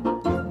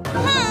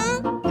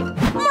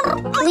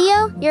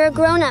 Leo, you're a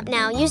grown-up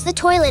now. Use the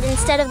toilet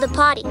instead of the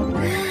potty.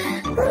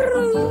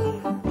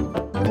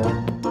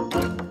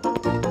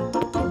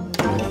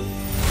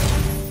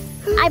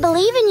 I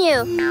believe in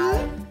you.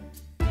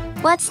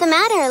 What's the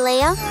matter,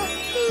 Leo?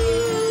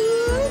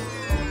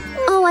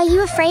 Oh, are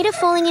you afraid of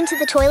falling into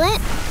the toilet?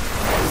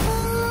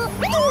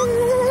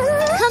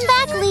 Come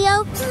back,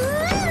 Leo.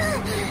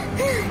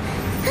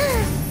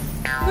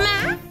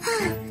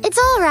 It's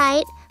all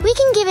right. We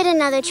can give it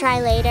another try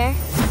later.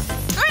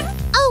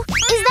 Oh,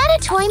 is that a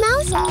toy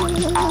mouse?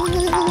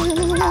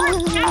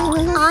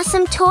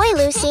 Awesome toy,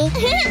 Lucy.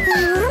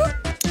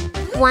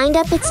 Wind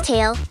up its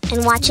tail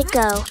and watch it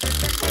go.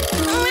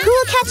 Who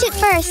will catch it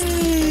first?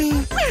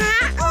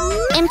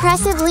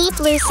 Impressive leap,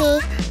 Lucy.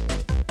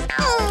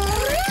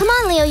 Come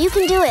on, Leo, you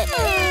can do it.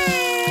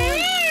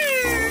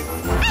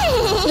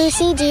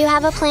 Lucy, do you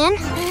have a plan?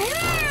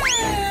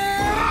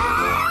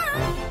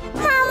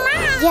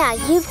 Yeah,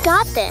 you've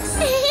got this.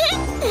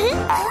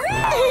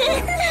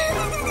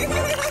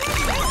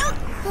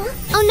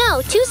 No,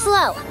 too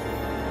slow.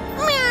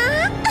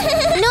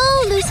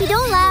 No, Lucy,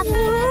 don't laugh.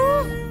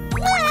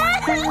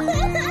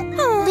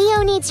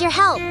 Leo needs your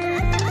help.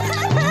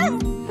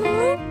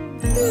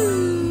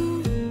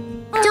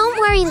 Don't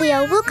worry,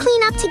 Leo. We'll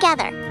clean up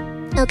together.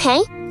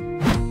 Okay?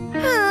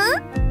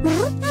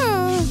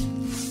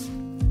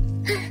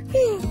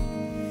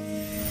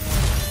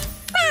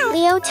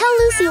 Leo, tell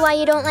Lucy why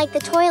you don't like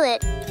the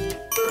toilet.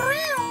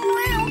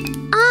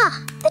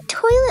 Ah, the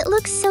toilet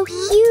looks so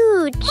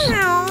huge.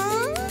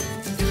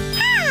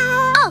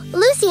 Oh,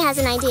 Lucy has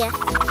an idea.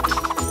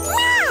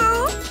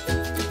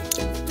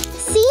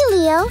 See,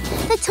 Leo,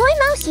 the toy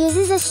mouse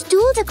uses a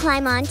stool to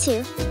climb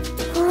onto.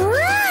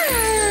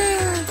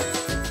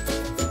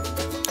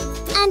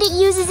 And it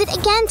uses it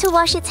again to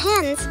wash its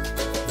hands.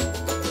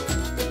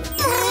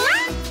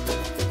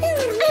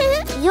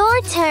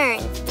 Your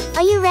turn.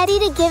 Are you ready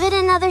to give it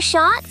another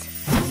shot?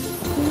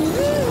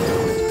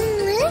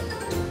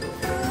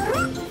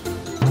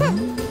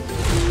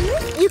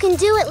 You can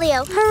do it,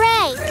 Leo.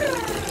 Hooray!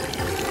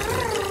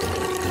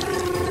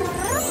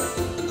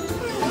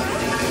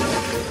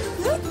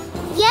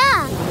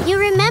 Yeah, you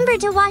remember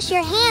to wash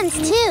your hands,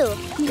 too.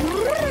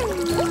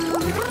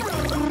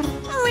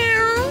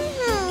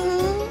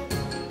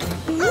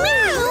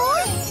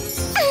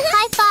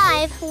 High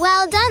five.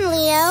 Well done,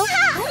 Leo.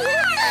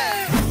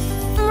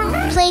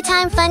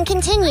 Playtime fun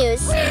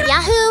continues.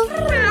 Yahoo!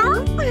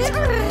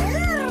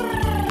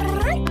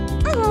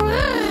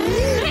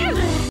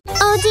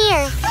 Oh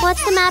dear,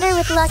 what's the matter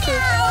with Lucky?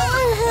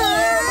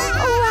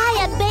 Why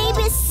are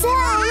babies so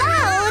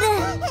loud?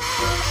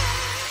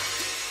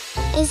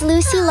 Is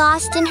Lucy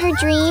lost in her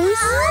dreams?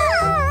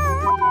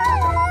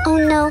 Oh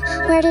no,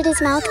 where did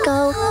his mouth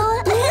go?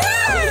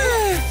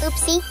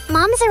 Oopsie,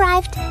 Mom's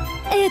arrived.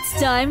 It's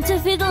time to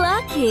feed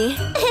Lucky.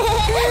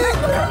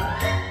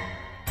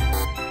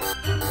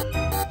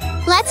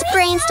 Let's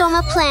brainstorm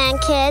a plan,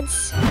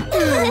 kids.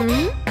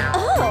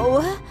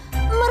 Oh,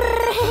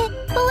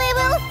 we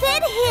will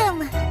feed him.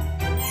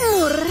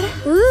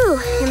 Ooh,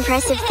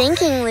 impressive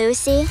thinking,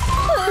 Lucy.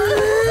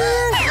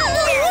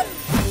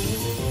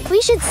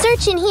 We should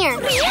search in here.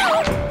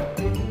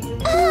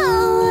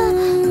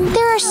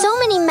 There are so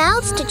many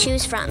mouths to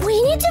choose from.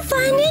 We need to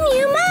find a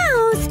new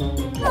mouse.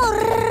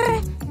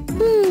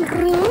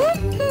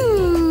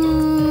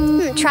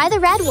 Try the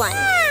red one.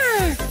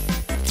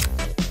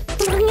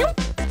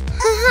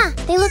 Haha,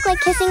 they look like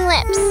kissing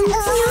lips.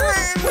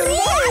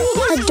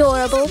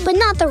 Adorable, but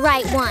not the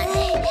right one.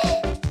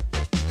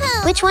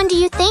 Which one do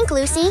you think,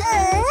 Lucy?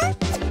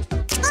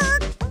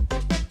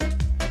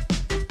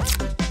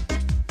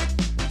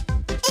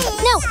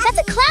 No, that's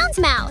a clown's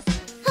mouth.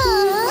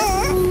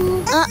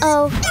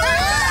 Uh-oh.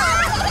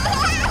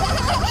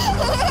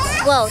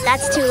 Whoa,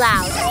 that's too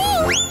loud.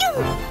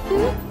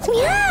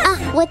 Ah,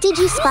 what did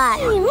you spot?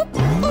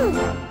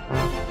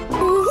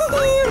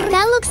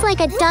 That looks like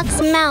a duck's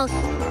mouth.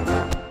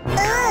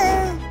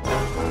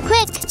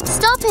 Quick,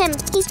 stop him.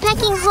 He's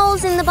pecking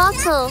holes in the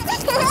bottle.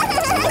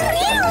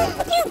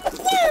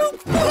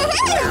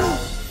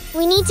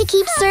 We need to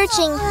keep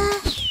searching.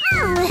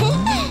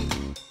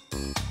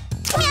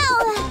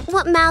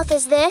 What mouth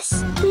is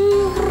this?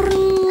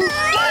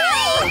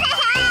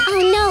 Oh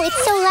no,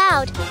 it's so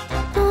loud.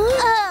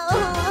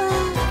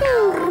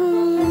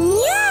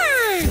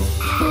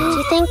 Do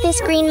you think this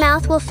green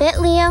mouth will fit,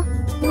 Leo?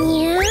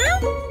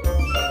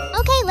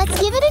 Okay, let's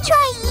give it a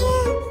try.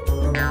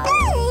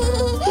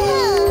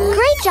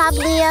 Great job,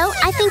 Leo.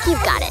 I think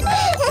you've got it.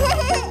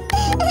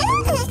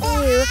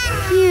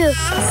 Phew,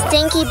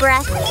 stinky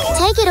breath.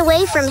 Take it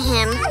away from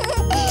him.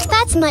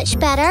 That's much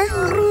better.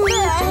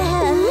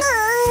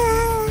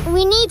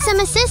 We need some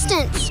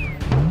assistance.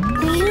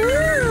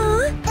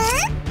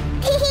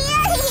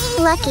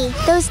 Lucky,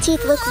 those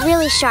teeth look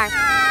really sharp.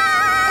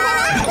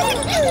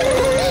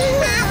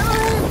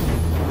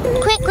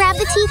 Quick, grab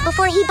the teeth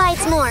before he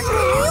bites more.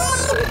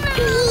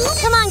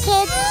 Come on,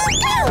 kids.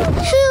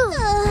 Phew.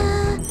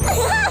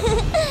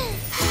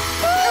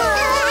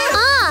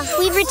 Ah,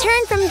 we've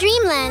returned from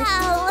Dreamland.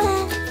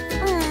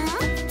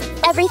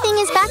 Everything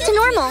is back to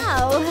normal.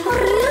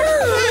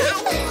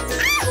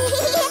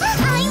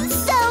 I'm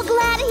so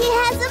glad he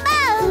has a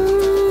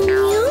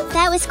mouth.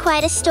 That was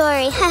quite a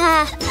story.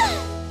 Haha.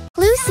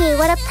 Lucy,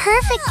 what a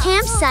perfect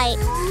campsite.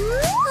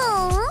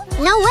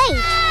 No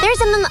way,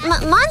 there's a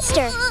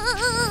monster.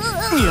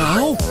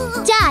 Meow.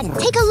 Dad,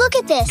 take a look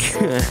at this.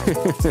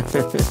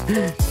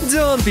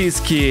 Don't be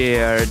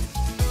scared.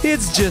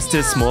 It's just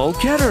a small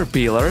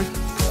caterpillar.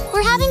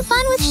 We're having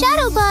fun with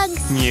shadow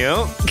bugs.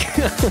 Meow.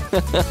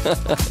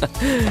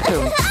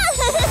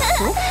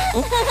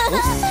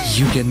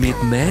 You can meet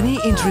many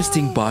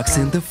interesting bugs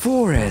in the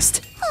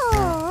forest.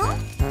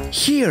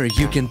 Here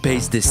you can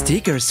paste the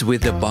stickers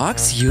with the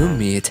bugs you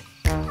meet.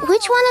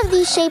 Which one of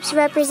these shapes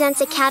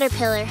represents a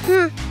caterpillar?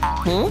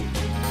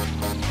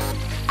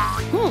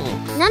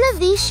 None of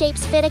these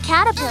shapes fit a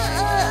caterpillar.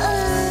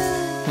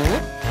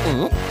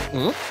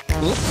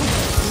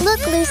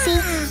 Look, Lucy,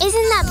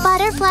 isn't that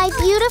butterfly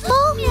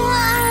beautiful?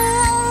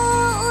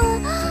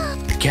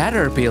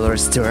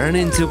 Caterpillars turn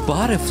into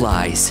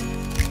butterflies.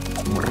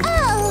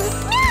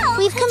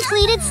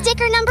 completed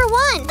sticker number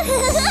 1.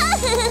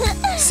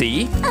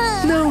 See?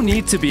 No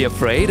need to be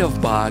afraid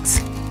of bugs.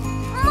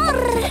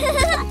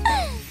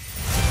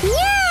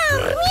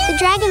 The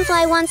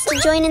dragonfly wants to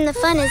join in the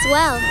fun as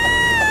well.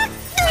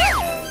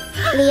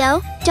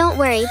 Leo, don't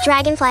worry.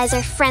 Dragonflies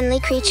are friendly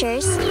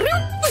creatures.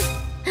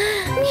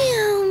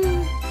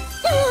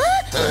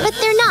 But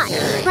they're not.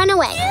 Run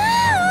away.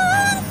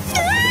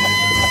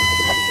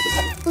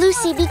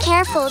 Lucy, be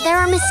careful. There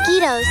are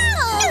mosquitoes.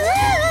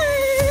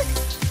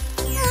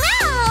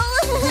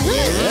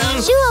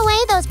 Shoo away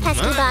those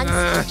pesky bugs.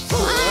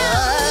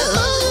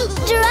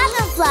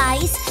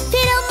 Dragonflies,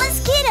 little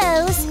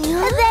mosquitoes.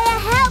 They are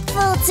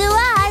helpful to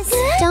us.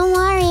 Don't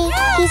worry.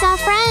 He's our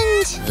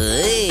friend.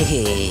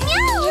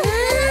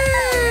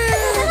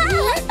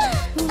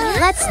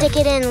 Let's stick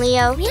it in,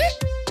 Leo.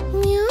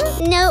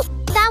 Nope,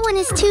 that one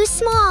is too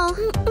small.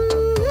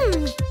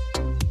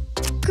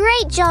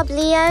 Great job,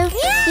 Leo.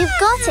 You've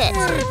got it.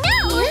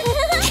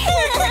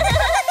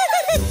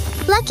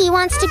 Lucky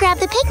wants to grab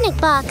the picnic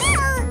box.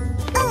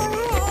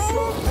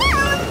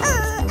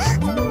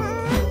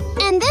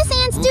 And this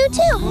ants do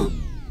too.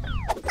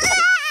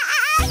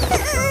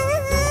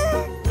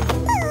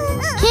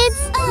 Kids,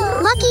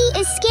 Lucky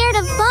is scared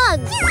of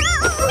bugs.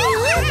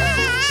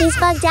 He's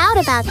bugged out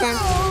about them.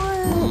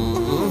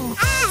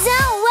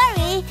 Don't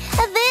worry,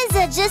 these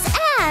are just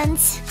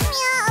ants.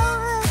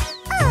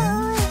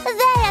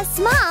 They are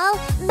small,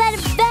 but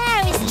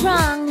very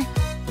strong.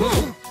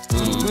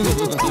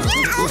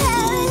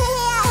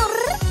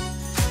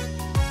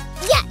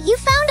 Yeah, you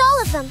found all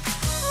of them.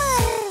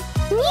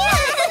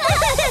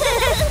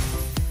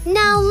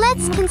 Now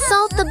let's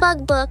consult the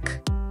bug book.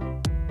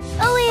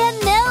 We are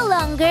no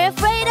longer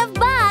afraid of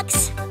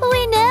bugs.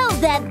 We know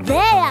that they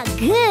are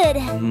good.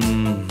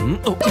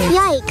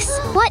 Yikes,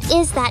 what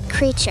is that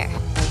creature?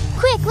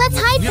 Quick, let's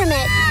hide from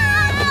it.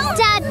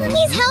 Dad,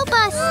 please help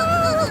us.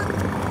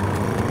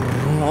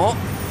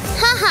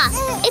 Haha,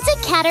 it's a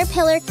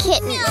caterpillar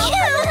kitten.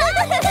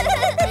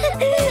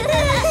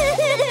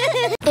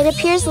 It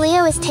appears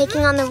Leo is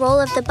taking on the role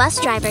of the bus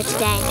driver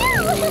today.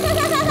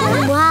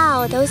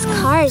 Wow, those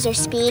cars are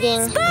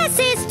speeding. Bus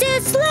is too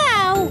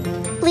slow.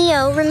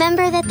 Leo,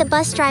 remember that the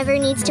bus driver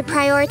needs to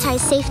prioritize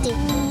safety.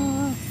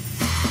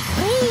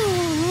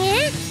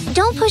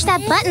 Don't push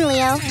that button,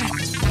 Leo.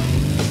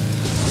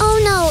 Oh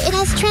no, it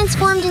has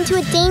transformed into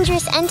a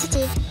dangerous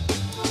entity.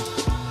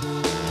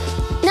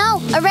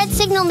 No, a red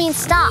signal means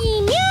stop.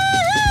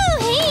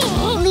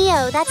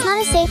 Leo, that's not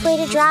a safe way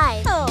to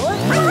drive.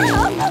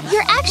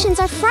 Your actions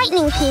are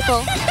frightening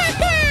people.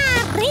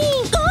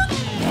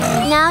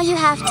 Now you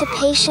have to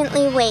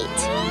patiently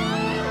wait.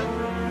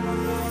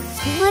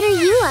 What are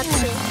you up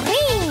to?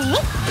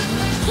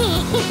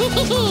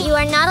 You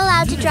are not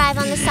allowed to drive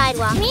on the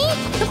sidewalk.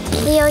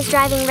 Leo is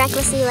driving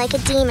recklessly like a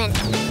demon.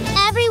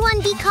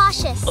 Everyone be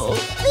cautious.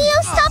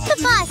 Leo, stop the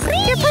bus.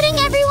 You're putting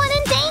everyone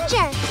in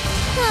danger.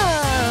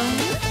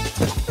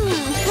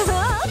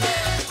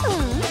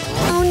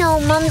 Oh no,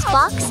 Mom's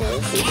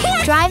boxes.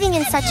 Driving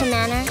in such a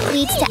manner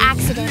leads to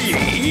accidents.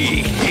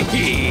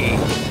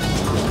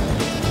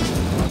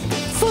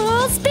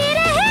 Full speed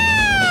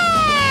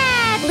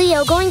ahead!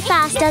 Leo, going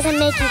fast doesn't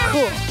make you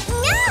cool.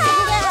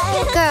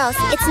 Girls,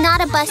 it's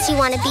not a bus you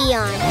want to be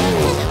on.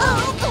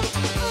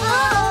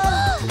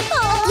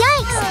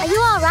 Yikes! Are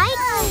you all right?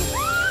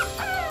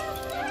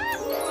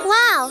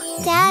 Wow,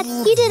 Dad,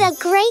 you did a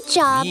great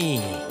job.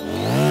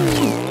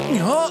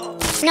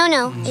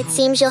 No, it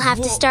seems you'll have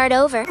to start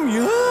over. Stop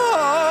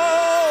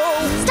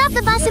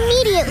the bus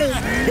immediately.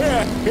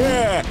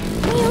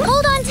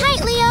 Hold on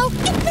tight, Leo.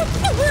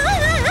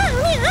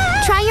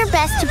 Try your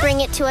best to bring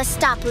it to a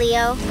stop,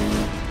 Leo.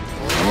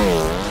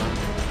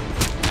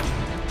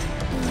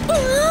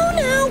 Oh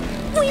no!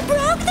 We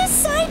broke the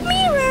side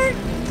mirror!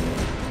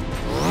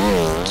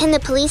 Can the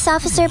police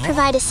officer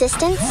provide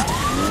assistance?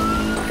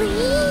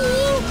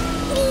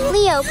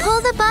 Leo,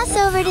 pull the bus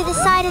over to the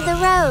side of the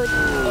road.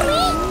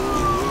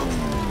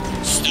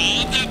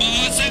 Stop the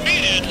bus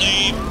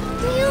immediately!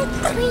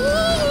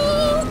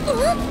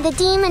 The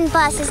demon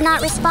bus is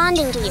not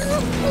responding to you.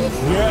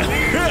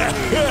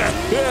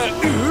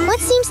 What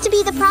seems to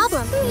be the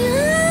problem?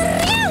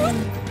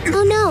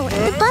 Oh no,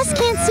 the bus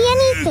can't see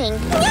anything.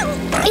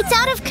 It's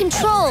out of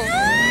control.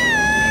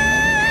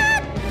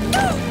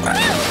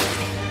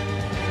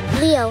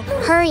 Leo,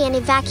 hurry and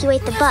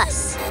evacuate the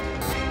bus.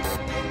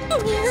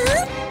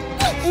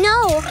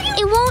 No,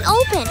 it won't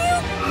open.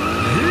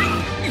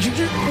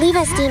 Leave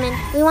us, demon.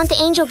 We want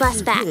the angel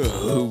bus back.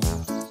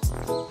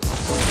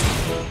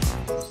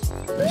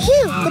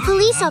 Phew, the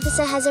police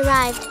officer has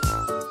arrived.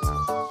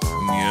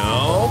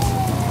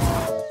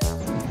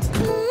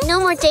 No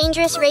more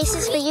dangerous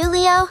races for you,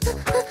 Leo.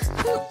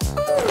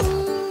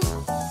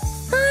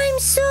 I'm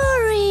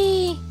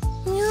sorry.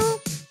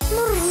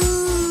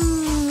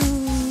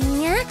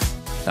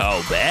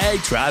 Obey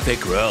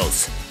traffic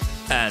rules,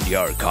 and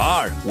your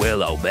car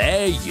will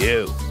obey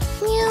you.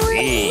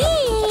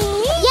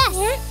 Yes!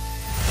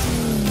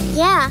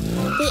 Yeah,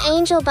 the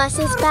angel bus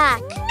is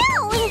back.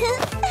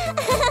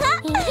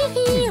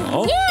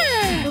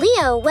 Leo,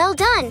 Leo, well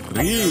done.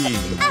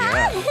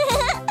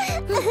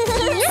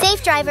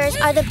 Safe drivers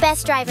are the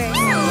best drivers.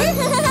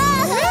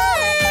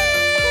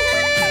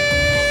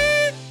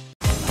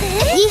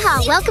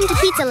 Yeehaw, welcome to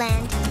Pizza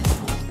Land.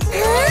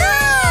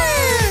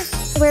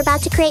 We're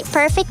about to create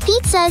perfect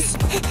pizzas.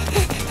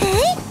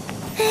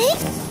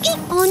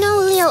 Oh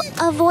no, Leo,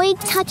 avoid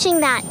touching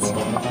that.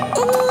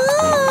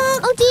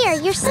 Oh dear,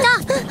 you're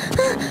stuck.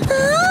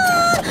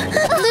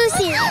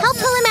 Lucy, help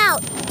pull him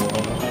out.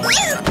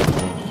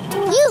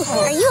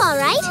 Are you all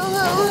right?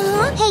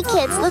 Hey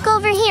kids, look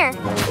over here.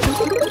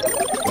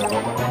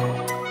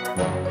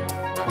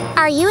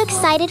 Are you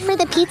excited for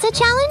the pizza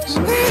challenge?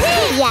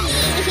 Yes.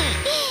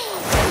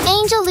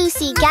 Angel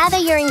Lucy, gather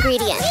your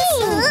ingredients.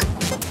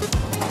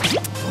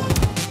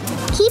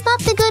 Keep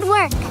up the good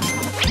work.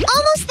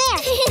 Almost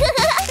there.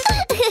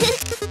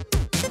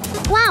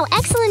 Wow,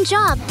 excellent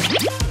job.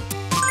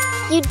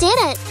 You did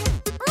it.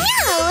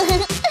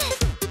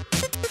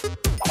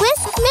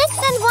 Whisk, mix,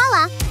 and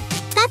voila.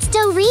 That's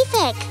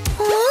terrific.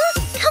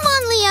 Come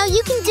on, Leo,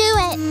 you can do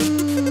it.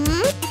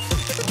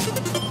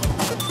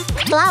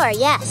 Flour,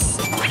 yes.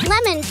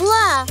 Lemon,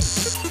 blah.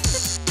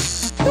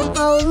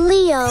 Oh,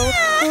 Leo,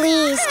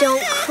 please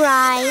don't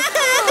cry.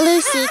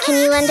 Lucy, can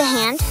you lend a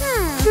hand?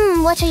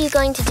 What are you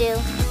going to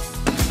do?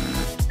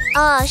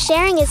 Oh,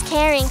 sharing is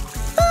caring.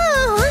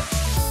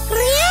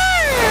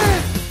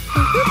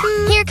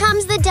 Here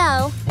comes the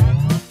dough.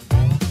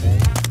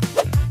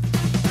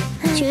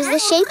 Choose the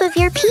shape of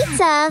your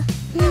pizza.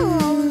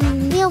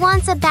 Leo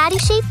wants a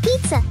batty-shaped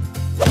pizza.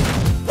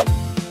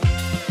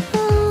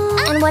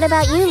 And what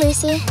about you,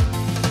 Lucy?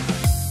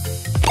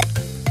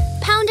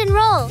 Pound and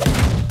roll.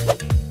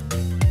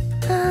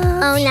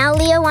 Oh, now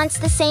Leo wants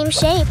the same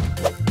shape.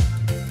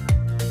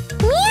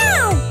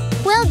 Meow!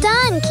 Well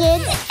done,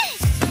 kids.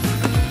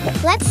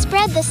 Let's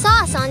spread the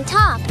sauce on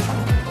top.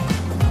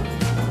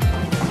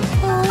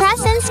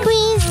 Press and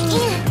squeeze.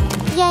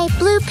 Yay,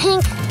 blue,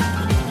 pink,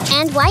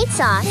 and white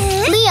sauce.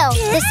 Leo,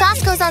 the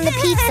sauce goes on the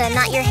pizza,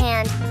 not your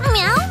hand.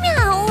 Meow,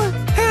 meow.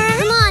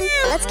 Come on,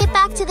 let's get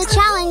back to the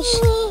challenge.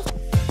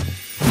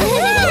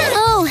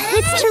 Oh,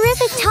 it's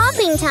terrific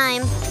topping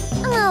time.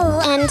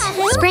 And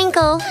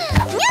sprinkle.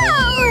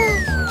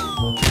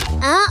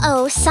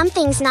 Uh-oh,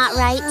 something's not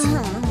right.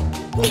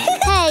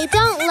 Hey,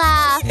 don't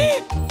laugh.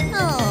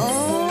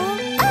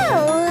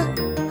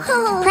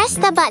 Press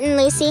the button,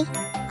 Lucy.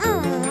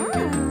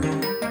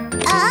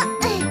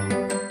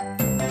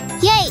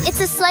 Yay, it's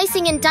a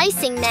slicing and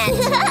dicing net.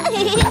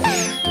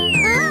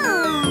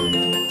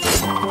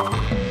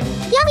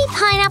 Yummy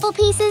pineapple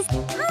pieces.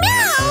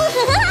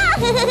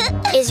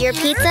 Is your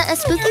pizza a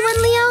spooky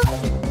one, Leo?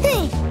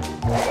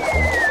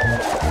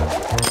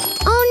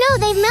 Oh no,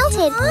 they've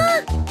melted.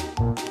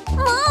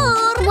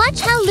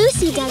 Watch how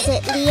Lucy does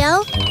it,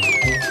 Leo.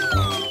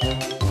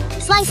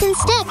 Slice and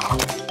stick.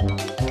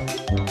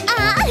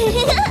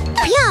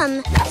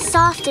 Yum!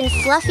 Soft and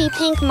fluffy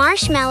pink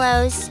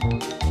marshmallows.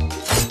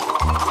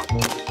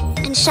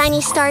 And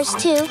shiny stars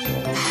too.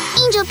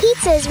 Angel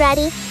pizza is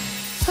ready.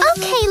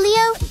 Okay,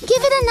 Leo,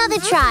 give it another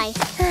try.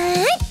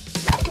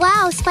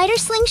 Wow, spider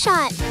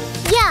slingshot.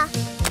 Yeah.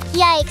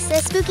 Yikes,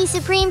 a spooky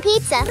supreme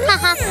pizza.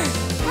 Haha.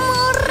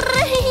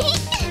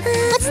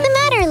 What's the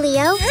matter,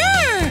 Leo?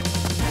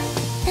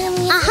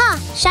 Aha!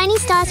 Shiny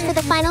stars for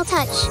the final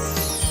touch.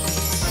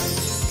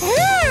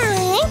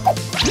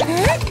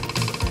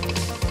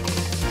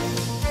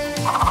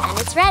 And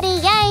it's ready,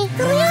 yay!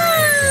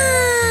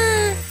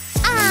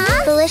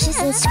 Delicious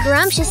and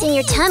scrumptious in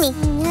your tummy.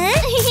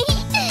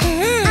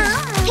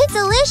 It's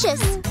delicious!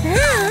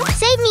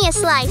 Save me a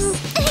slice.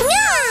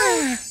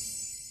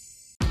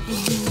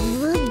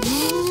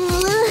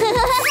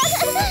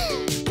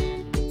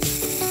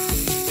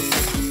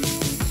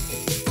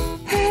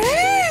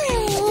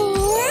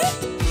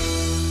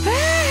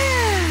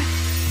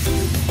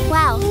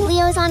 Wow,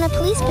 Leo's on a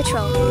police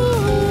patrol.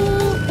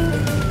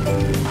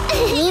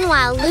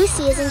 Meanwhile,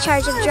 Lucy is in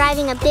charge of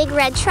driving a big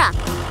red truck.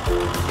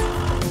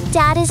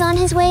 Dad is on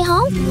his way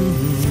home?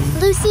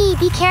 Lucy,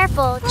 be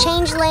careful.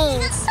 Change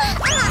lanes.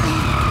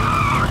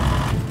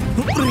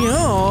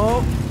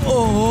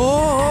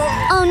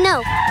 Oh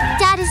no,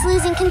 Dad is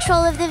losing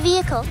control of the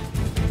vehicle.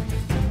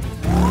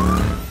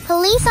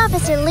 Police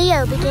Officer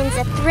Leo begins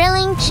a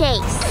thrilling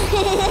chase.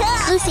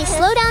 Lucy,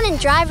 slow down and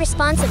drive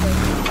responsibly.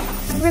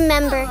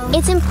 Remember,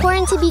 it's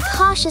important to be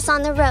cautious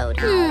on the road.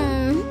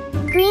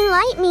 Green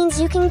light means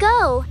you can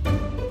go.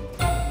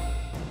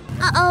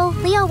 Uh-oh,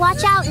 Leo,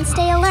 watch out and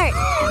stay alert.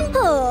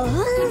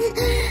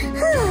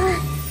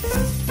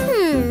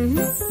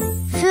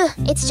 Phew,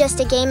 it's just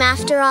a game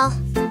after all.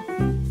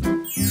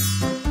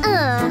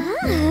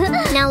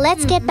 Now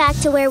let's get back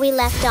to where we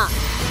left off.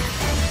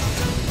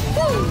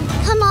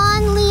 Come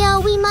on, Leo,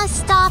 we must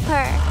stop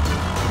her.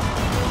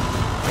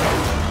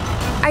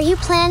 Are you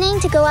planning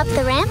to go up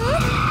the ramp?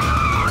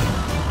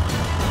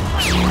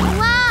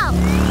 Wow!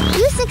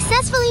 You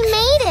successfully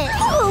made it!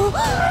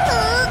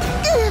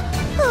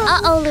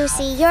 Uh-oh,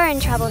 Lucy, you're in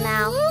trouble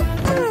now.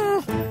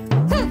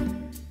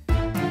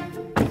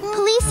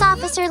 Police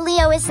Officer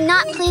Leo is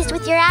not pleased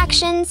with your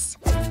actions.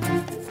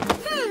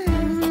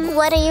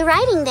 What are you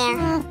riding there?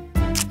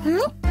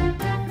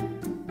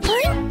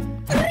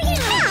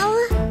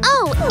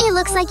 Oh, it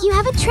looks like you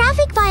have a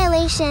traffic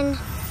violation.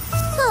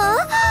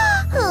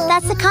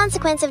 That's the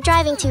consequence of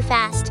driving too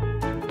fast.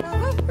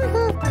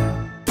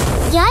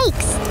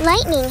 Yikes!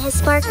 Lightning has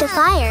sparked a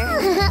fire.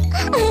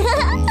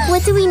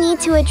 What do we need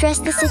to address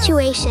the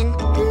situation?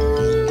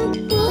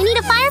 We need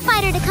a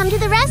firefighter to come to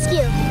the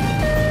rescue.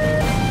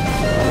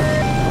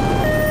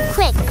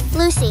 Quick,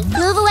 Lucy,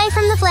 move away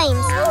from the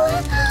flames.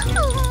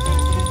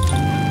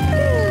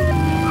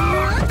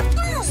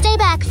 Stay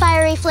back,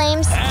 fiery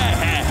flames.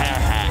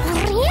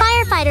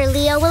 Firefighter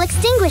Leo will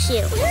extinguish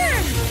you.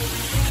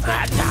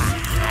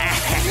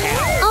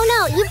 Oh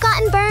no, you've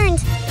gotten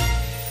burned.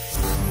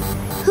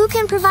 Who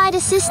can provide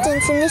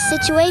assistance in this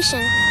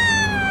situation?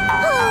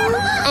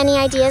 Any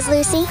ideas,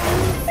 Lucy?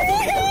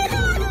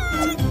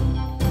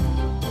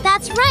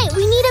 That's right,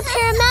 we need a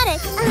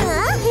paramedic.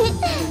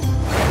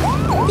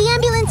 The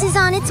ambulance is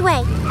on its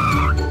way.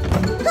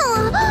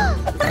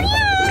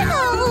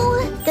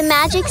 The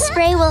magic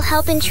spray will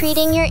help in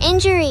treating your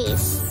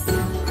injuries.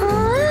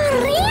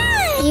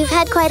 You've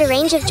had quite a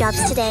range of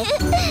jobs today.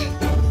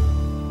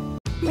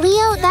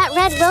 Leo, that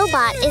red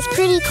robot is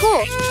pretty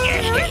cool.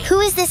 Who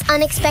is this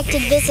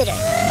unexpected visitor?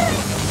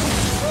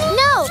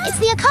 No, it's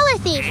the color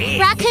thief,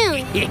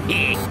 Raccoon.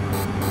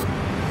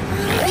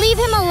 Leave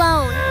him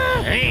alone.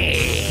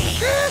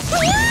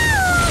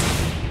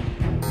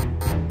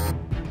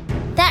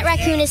 That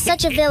raccoon is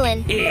such a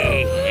villain.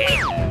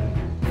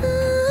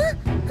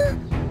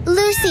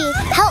 Lucy,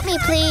 help me,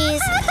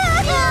 please.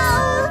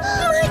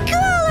 My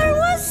collar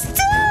was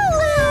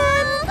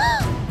stolen!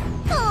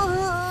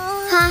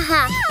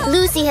 Haha,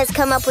 Lucy has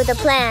come up with a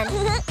plan.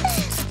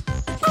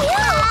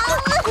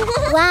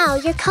 Wow,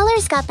 your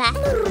colors got back.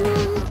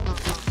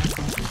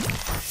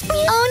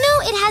 Oh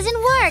no, it hasn't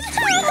worked.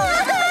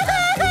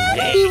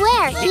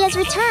 Beware, he has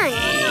returned.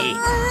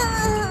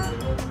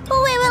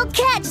 We will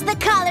catch the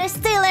color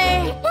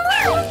stealer.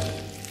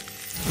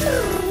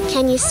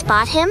 Can you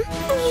spot him?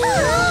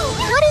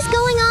 What is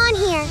going on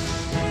here?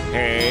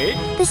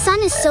 The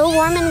sun is so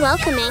warm and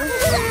welcoming.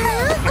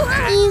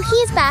 He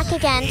is back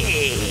again.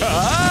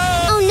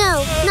 Oh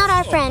no, not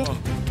our friend.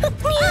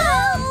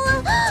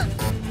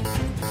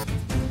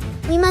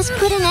 We must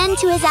put an end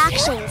to his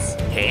actions.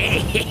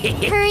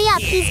 Hurry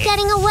up, he's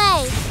getting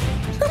away.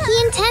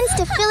 He intends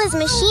to fill his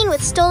machine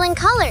with stolen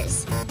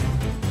colors.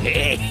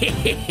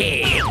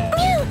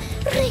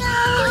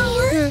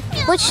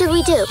 What should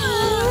we do?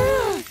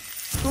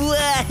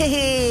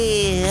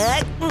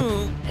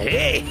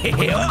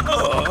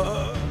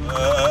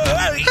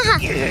 Haha,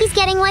 he's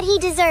getting what he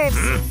deserves.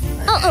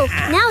 Oh,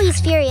 now he's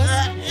furious.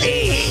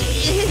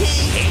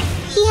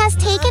 He has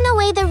taken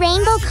away the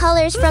rainbow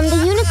colors from the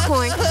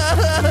unicorn.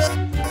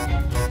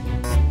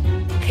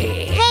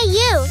 Hey,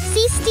 you!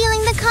 Cease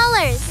stealing the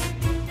colors!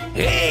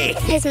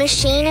 His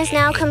machine is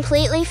now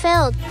completely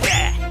filled.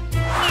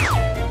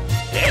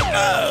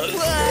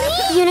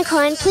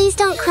 Unicorn, please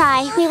don't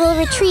cry. We will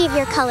retrieve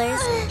your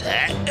colors.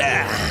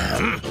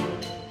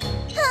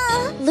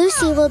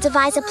 Lucy will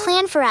devise a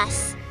plan for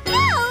us.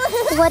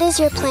 What is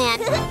your plan?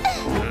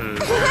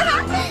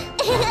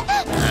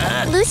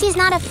 Lucy's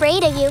not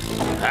afraid of you.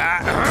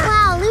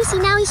 Wow, Lucy,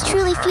 now he's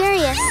truly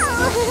furious.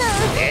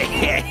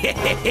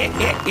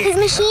 His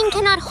machine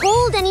cannot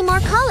hold any more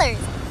colors.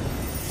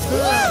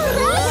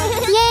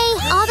 Yay,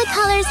 all the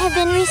colors have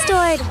been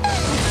restored.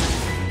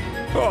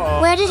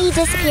 Where did he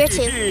disappear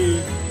to?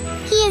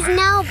 He is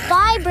now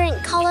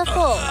vibrant,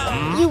 colorful.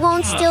 You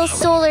won't steal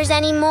solars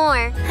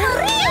anymore.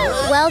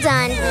 Well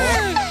done.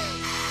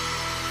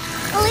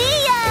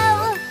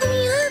 Leo!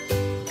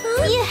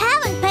 You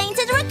haven't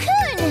painted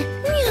Raccoon!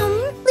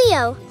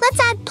 Leo, let's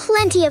add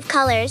plenty of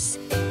colors.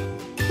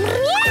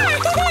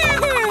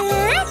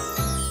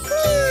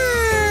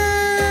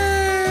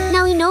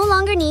 Now he no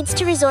longer needs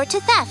to resort to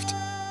theft.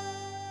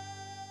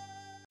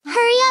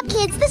 Hurry up,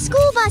 kids, the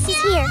school bus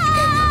is here.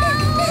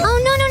 Oh,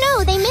 no,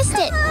 they missed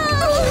it.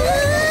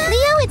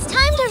 Leo, it's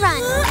time to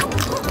run.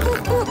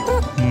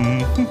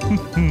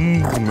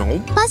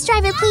 Bus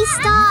driver, please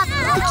stop.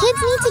 The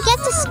kids need to get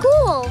to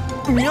school.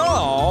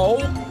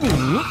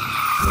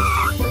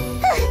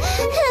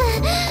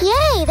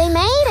 Yay, they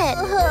made it.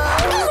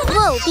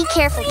 Whoa, be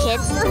careful,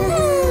 kids.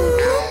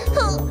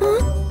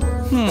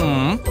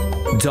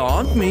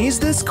 Don't miss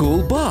the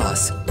school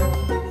bus.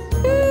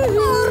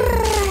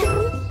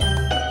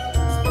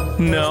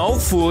 No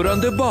food on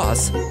the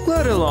bus,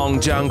 let alone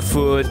junk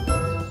food.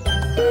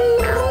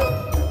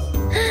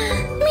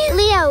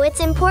 Leo, it's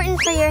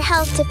important for your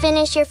health to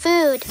finish your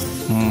food.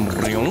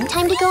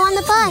 Time to go on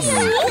the bus.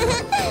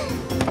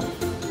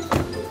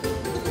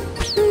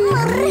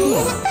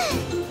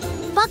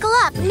 Buckle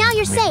up, now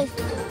you're safe.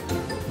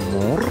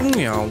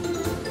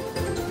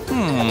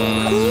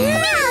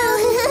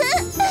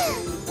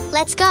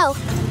 Let's go.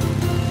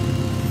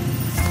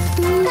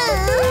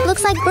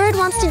 Looks like Bird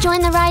wants to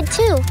join the ride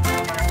too.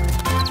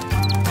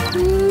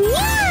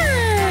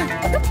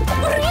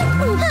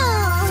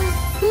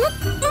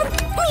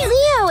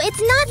 Leo,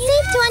 it's not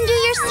safe to undo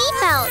your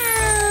seatbelt.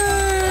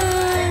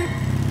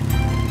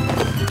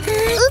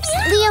 Oops,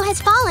 Leo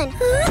has fallen.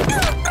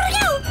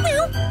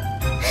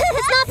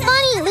 It's not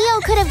funny. Leo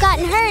could have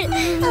gotten hurt.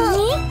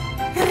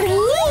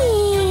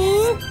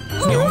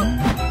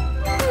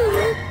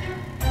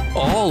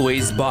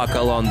 Always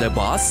buckle on the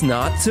bus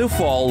not to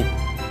fall.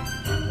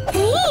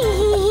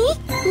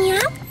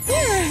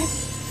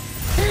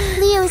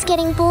 Leo's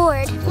getting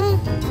bored.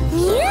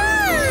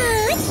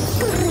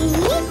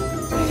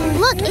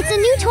 Look, it's a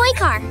new toy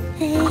car.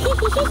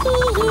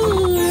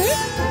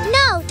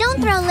 No, don't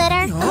throw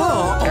litter.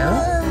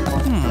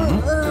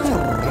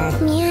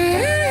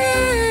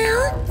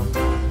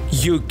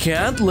 You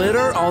can't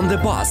litter on the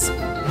bus.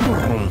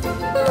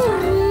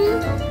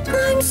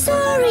 I'm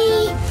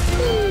sorry.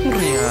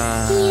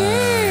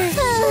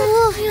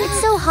 Oh, it's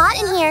so hot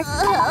in here.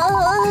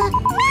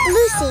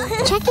 Lucy,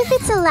 check if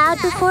it's allowed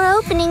before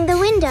opening the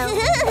window.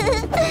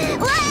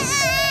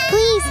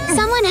 Please,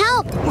 someone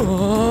help.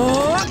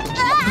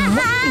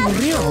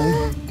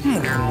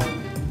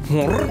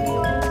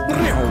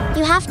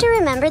 You have to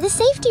remember the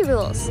safety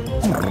rules.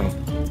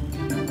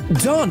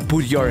 Don't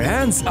put your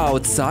hands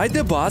outside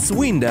the bus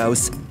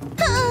windows.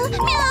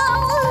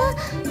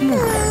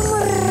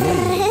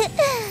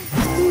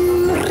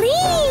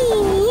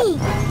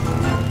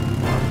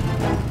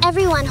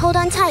 Everyone, hold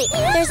on tight.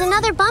 There's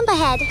another bump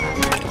ahead.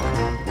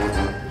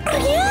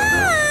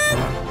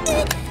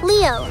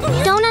 Leo,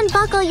 don't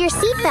unbuckle your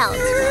seatbelt.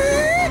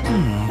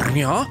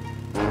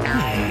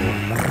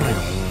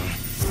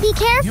 Be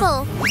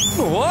careful.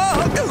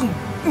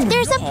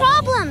 There's a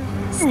problem.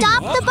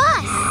 Stop the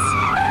bus.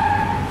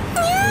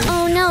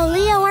 Oh no,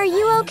 Leo, are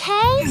you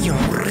okay?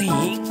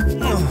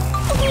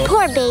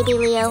 Poor baby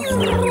Leo.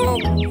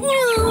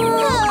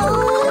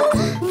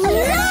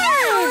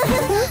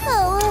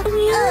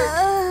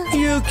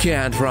 You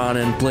can't run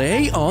and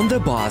play on the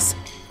bus.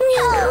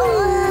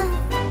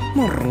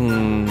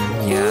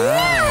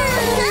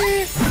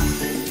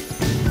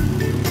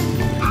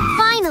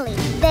 Finally,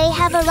 they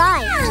have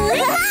arrived.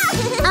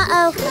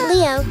 Uh-oh,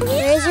 Leo,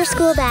 here is your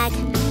school bag.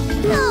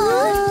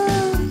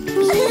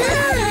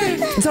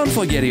 Don't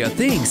forget your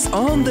things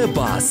on the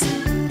bus.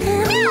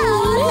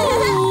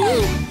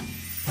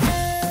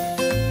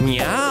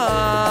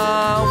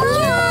 Meow.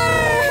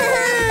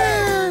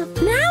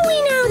 Now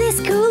we know the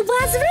school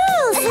bus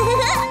rules.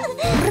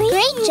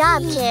 Great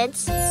job,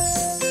 kids.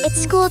 It's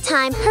school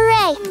time.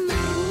 Hooray!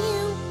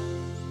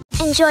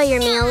 Enjoy your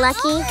meal,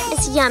 Lucky.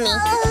 It's yummy.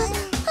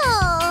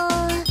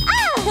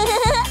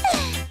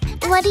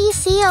 What do you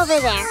see over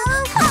there?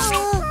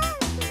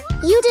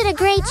 You did a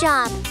great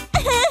job.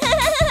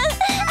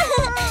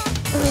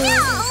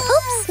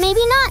 Oops,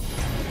 maybe not.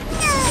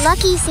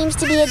 Lucky seems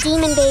to be a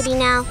demon baby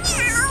now.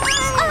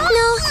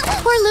 No,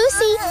 poor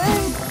Lucy.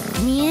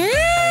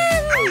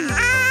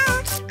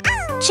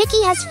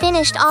 Chicky has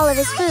finished all of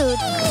his food.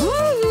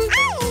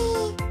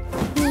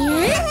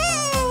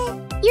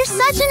 You're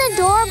such an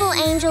adorable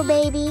angel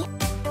baby.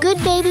 Good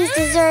babies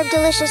deserve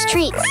delicious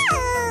treats.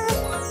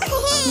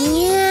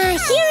 Yeah,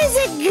 here is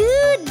a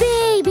good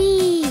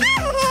baby.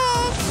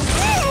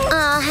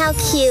 Aw, how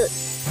cute.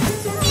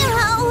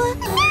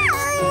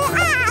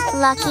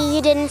 Lucky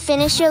you didn't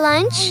finish your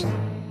lunch?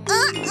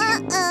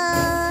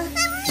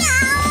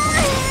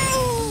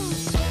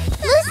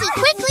 Lucy,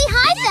 quickly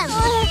hide them!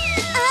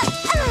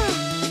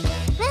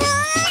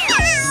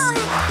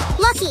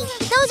 Lucky,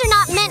 those are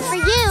not meant for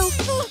you.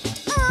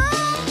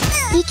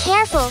 Be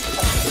careful.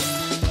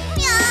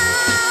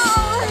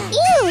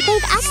 Ew,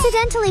 they've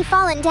accidentally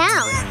fallen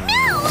down.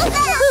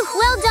 Whew,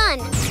 well done.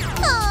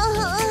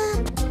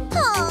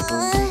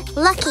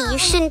 Lucky, you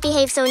shouldn't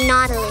behave so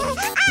naughtily.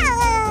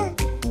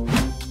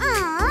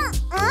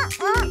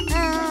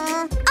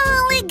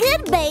 Only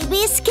good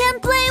babies can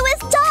play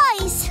with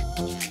toys.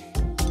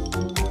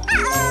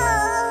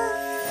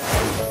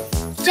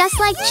 Just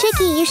like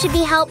Chicky, you should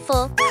be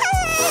helpful.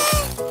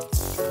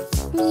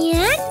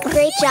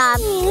 Great job.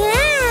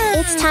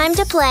 It's time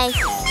to play.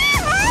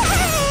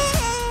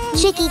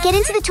 Chicky, get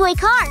into the toy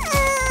car.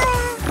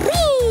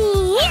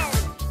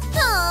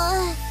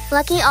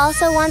 Lucky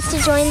also wants to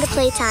join the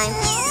playtime.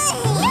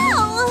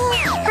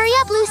 Hurry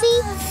up,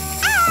 Lucy.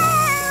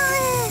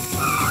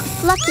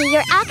 Lucky,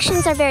 your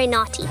actions are very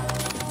naughty.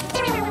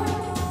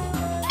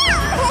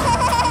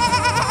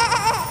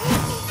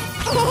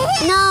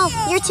 No,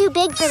 you're too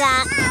big for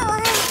that.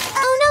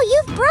 Oh no,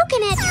 you've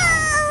broken it.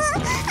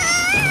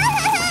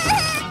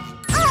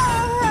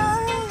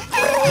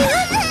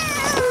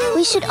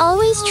 We should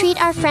always treat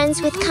our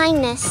friends with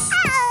kindness.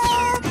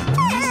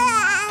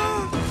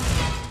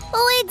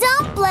 We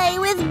don't play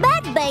with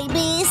bad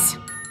babies.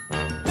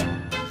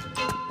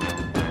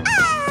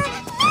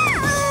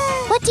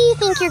 What do you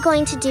think you're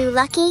going to do,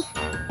 Lucky?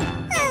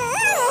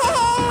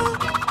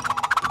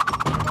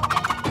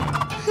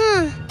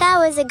 That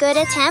was a good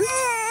attempt.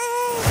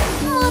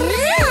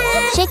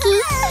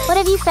 Chicky, what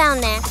have you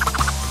found there?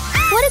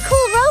 What a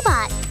cool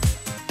robot!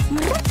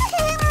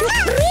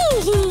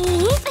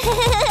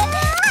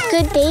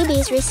 Good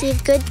babies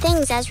receive good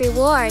things as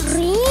rewards.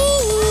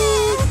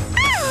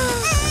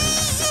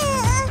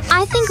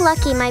 I think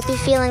Lucky might be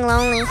feeling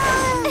lonely.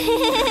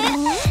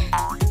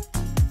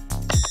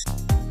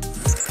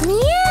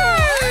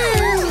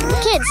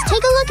 Kids,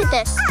 take a look at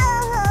this.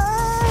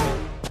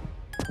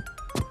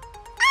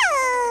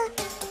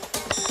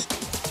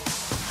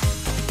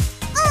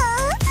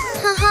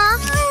 Haha,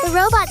 the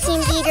robot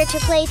seems eager to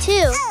play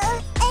too.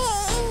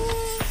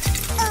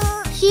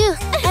 Phew,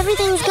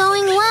 everything's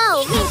going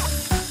well.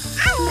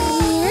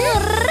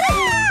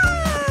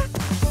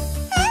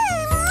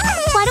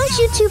 Why don't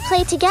you two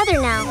play together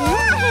now?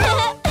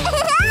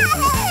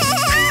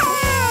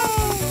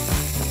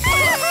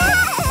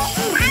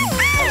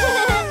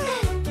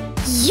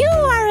 You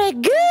are a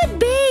good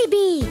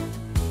baby.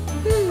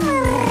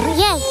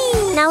 Yay,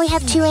 now we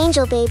have 2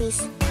 angel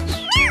babies.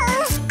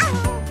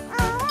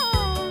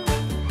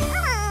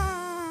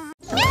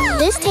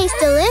 This tastes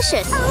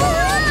delicious.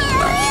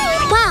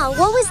 Wow,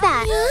 what was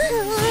that?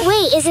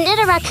 Wait, isn't it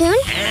a raccoon?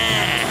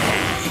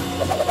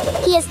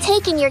 He has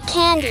taken your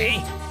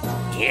candy.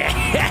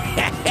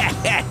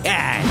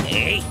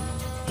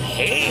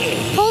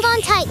 Hold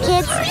on tight,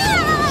 kids.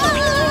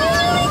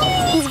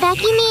 He's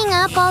vacuuming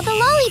up all the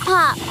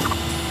lollipop.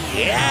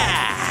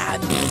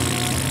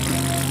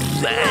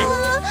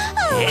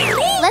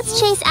 Let's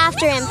chase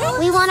after him.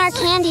 We want our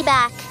candy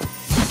back.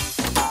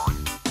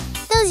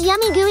 Those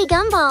yummy gooey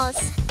gumballs.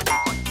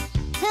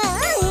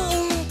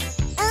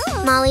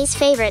 Molly's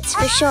favorites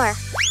for sure.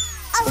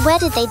 Where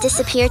did they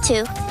disappear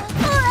to?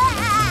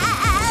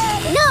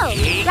 No!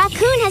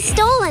 Raccoon has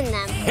stolen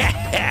them.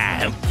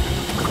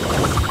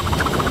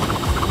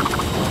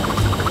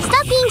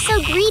 Stop being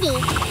so greedy.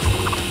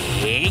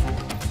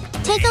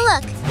 Take a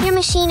look. Your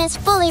machine is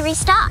fully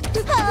restocked.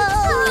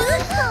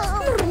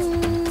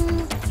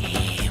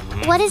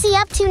 What is he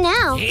up to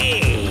now?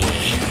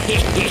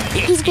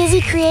 He's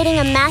busy creating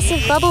a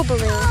massive bubble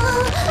balloon.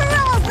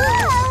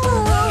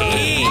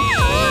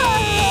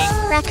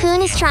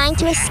 Raccoon is trying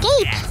to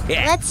escape.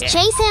 Let's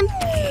chase him.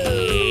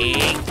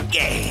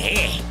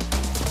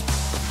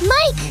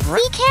 Mike,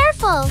 be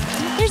careful.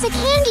 There's a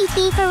candy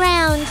thief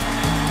around.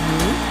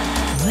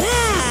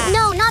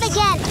 No, not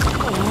again.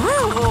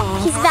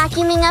 He's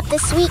vacuuming up the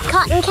sweet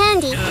cotton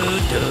candy.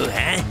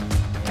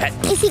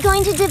 Is he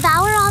going to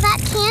devour all that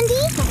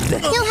candy?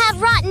 He'll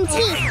have rotten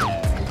teeth.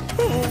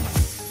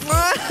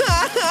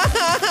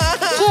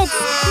 Kids,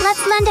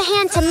 let's lend a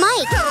hand to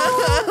Mike.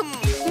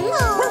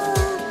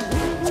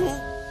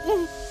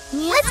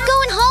 Let's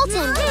go and halt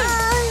him.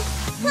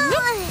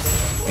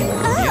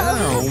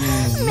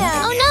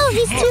 Oh no,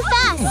 he's too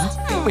fast.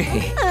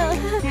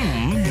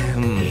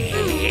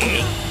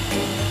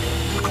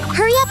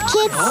 Hurry up,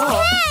 kids.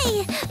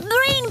 Hey!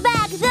 Bring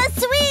back the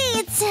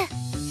sweets!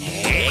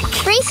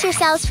 Brace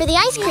yourselves for the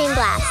ice cream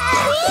blast.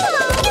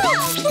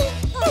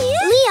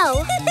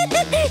 Leo.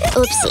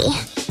 Oopsie.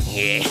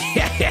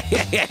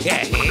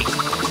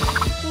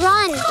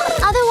 Run,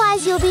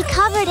 otherwise you'll be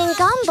covered in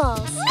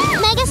gumballs.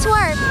 Mega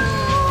swerve.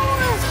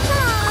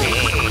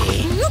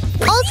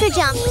 Ultra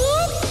jump.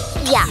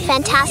 Yeah,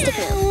 fantastic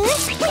move.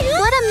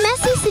 What a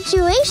messy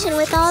situation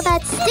with all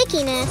that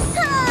stickiness.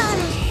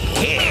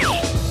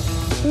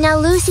 Now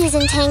Lucy's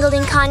entangled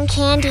in cotton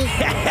candy.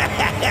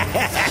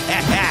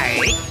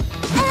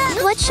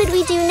 What should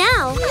we do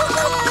now?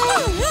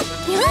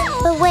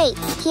 But wait,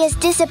 he has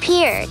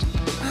disappeared.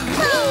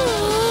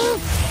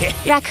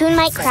 Raccoon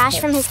might crash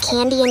from his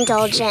candy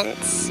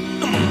indulgence.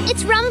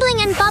 It's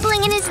rumbling and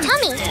bubbling in his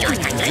tummy.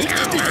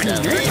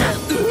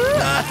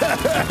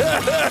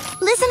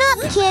 Listen up,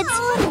 kids.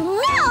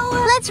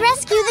 Let's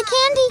rescue the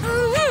candy.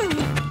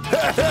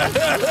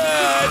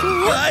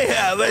 I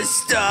have a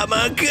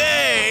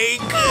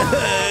stomachache.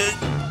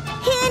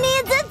 He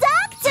needs a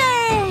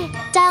doctor!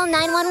 Dial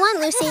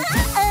 911, Lucy.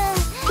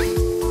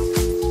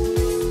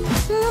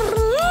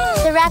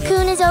 The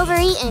raccoon is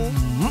overeaten.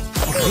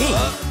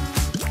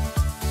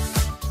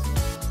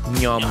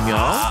 Yum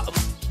yum.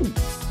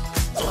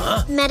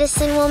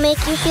 Medicine will make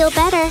you feel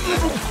better.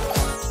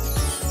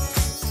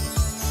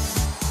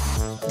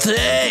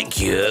 Thank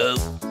you.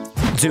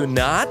 Do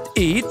not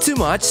eat too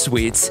much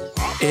sweets.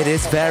 It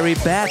is very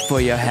bad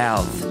for your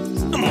health.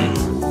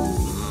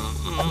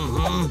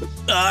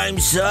 I'm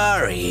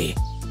sorry.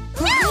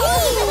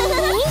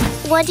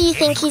 What do you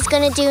think he's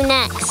gonna do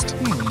next?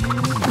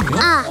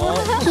 Ah,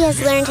 he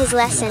has learned his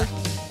lesson.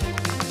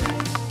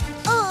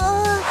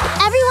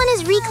 Everyone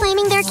is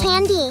reclaiming their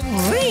candy.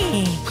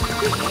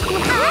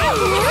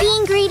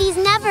 Being greedy's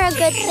never a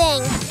good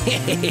thing.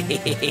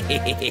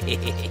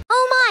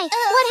 Oh my,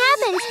 what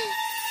happened?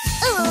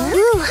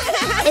 Ooh,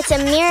 it's a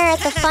mirror at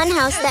the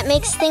funhouse that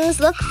makes things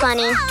look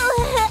funny.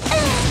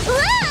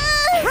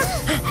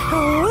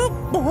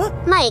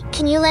 Mike,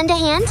 can you lend a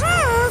hand?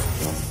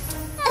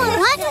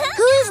 What?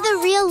 Who is the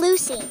real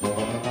Lucy?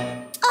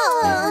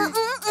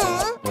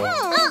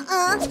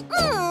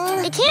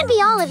 It can't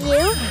be all of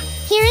you.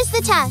 Here is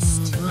the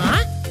test.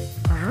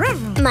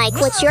 Mike,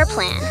 what's your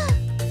plan?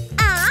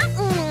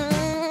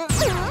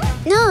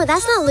 No,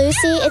 that's not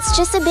Lucy. It's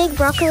just a big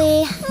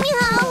broccoli.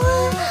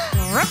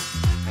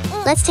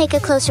 Let's take a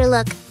closer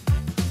look.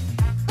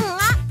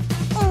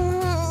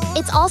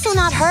 It's also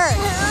not her.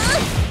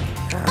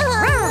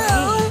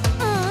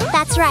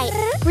 That's right.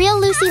 Real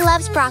Lucy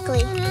loves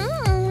broccoli.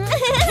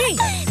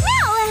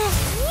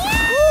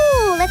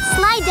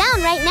 slide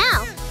down right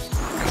now.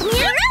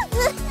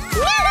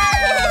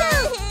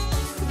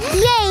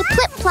 Yay,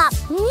 plip-plop.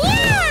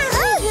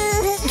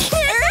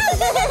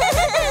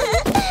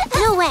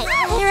 No way,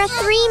 there are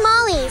 3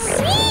 Mollies.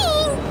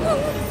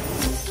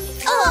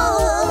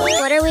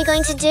 What are we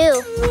going to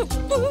do?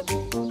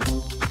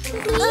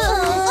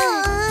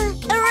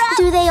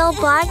 Do they all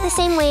bark the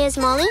same way as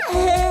Molly?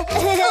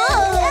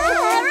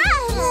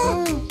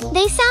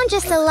 They sound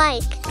just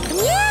alike.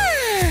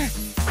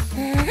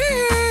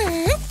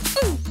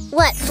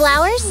 What,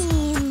 flowers?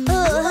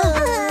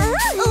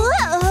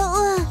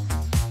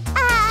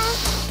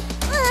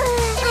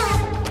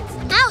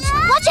 Ouch!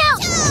 Watch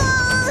out!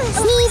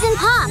 Sneeze and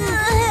pop.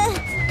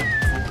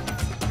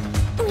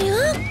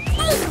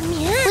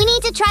 We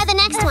need to try the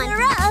next one.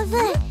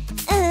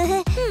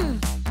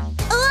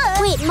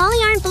 Wait, Molly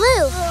aren't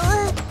blue.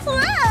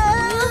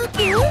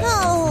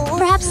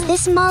 Perhaps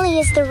this Molly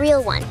is the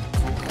real one.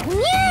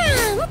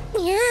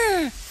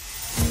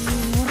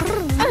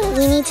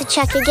 We need to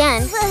check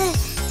again.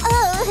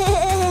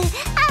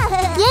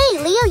 Yay,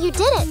 Leo, you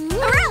did it!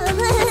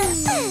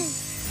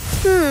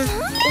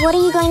 What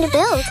are you going to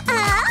build?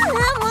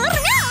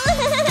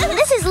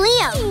 This is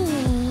Leo!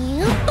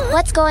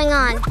 What's going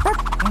on?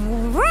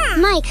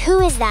 Mike,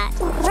 who is that?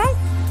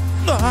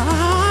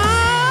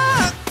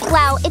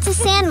 Wow, it's a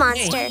sand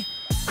monster.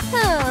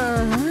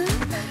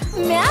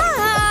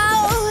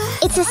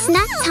 It's a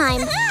snack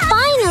time,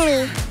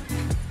 finally!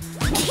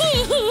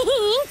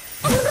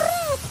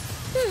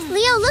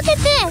 Leo, look at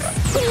this!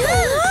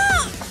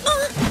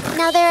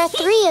 Now there are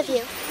 3 of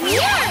you.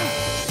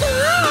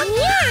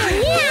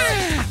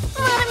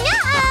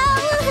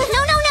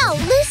 No,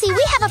 Lucy,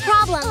 we have a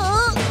problem.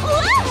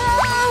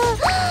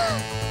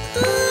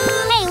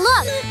 Hey,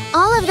 look!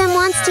 All of them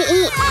wants to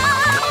eat.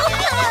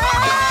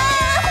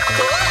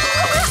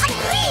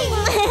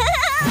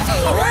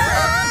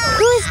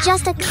 Who is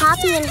just a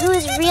copy and who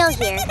is real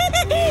here?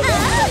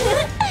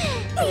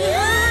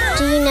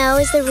 Do you know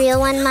is the real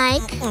one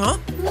Mike?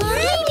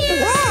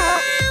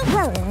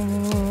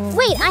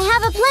 Wait, I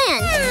have a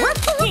plan!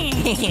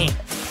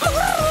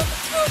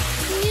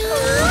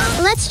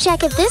 Let's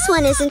check if this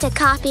one isn't a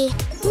copy.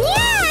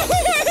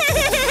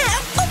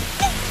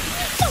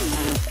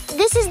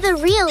 This is the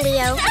real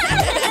Leo.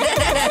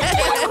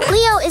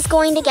 Leo is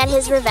going to get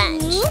his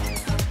revenge.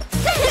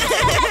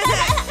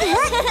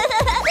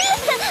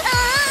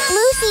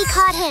 Lucy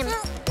caught him.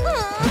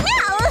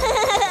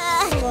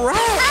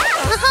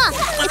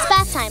 It's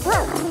bath time.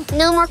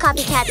 No more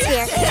copycats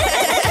here.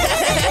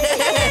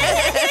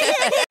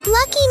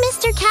 Lucky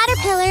Mr.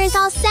 Caterpillar is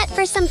all set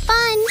for some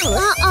fun.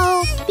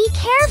 Uh-oh, be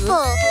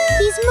careful.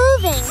 He's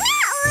moving.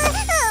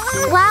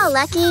 Wow,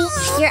 Lucky,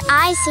 your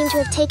eyes seem to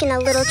have taken a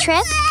little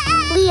trip.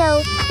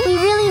 Leo, we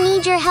really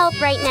need your help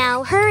right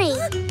now. Hurry.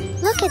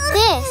 Look at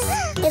this.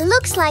 It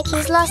looks like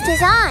he's lost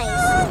his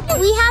eyes.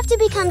 We have to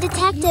become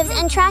detectives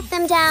and track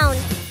them down.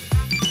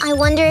 I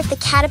wonder if the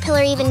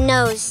caterpillar even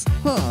knows.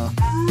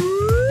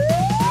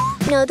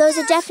 No, those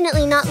are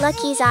definitely not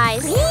Lucky's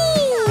eyes.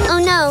 Oh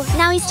no,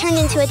 now he's turned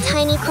into a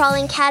tiny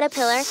crawling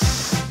caterpillar.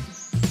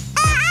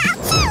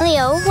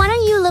 Leo, why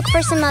don't you look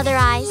for some other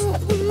eyes?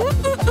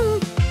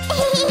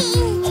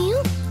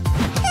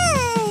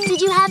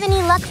 Did you have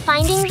any luck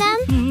finding them?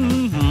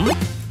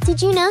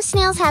 Did you know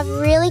snails have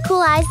really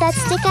cool eyes that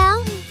stick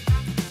out?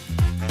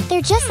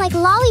 They're just like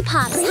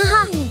lollipops.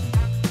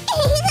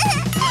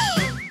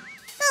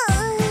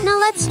 Now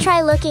let's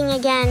try looking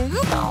again.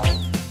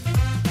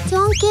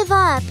 Don't give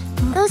up.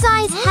 Those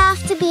eyes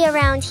have to be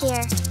around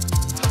here.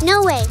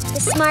 No way, the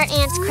smart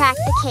ants cracked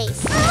the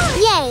case.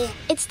 Yay,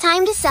 it's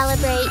time to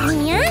celebrate.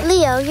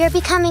 Leo, you're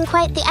becoming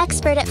quite the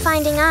expert at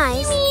finding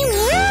eyes.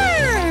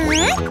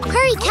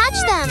 Hurry, catch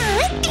them!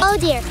 Oh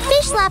dear,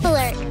 fish slap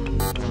alert.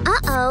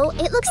 Uh-oh,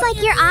 it looks like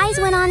your eyes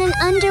went on an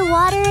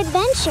underwater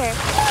adventure.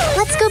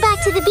 Let's go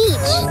back to the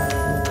beach.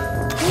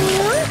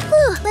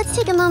 Whew, let's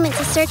take a moment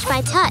to search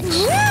by touch.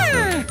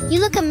 You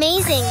look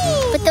amazing,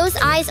 but those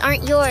eyes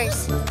aren't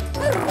yours.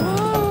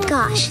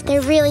 Gosh,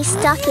 they're really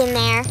stuck in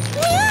there.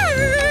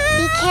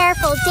 Be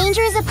careful,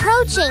 danger is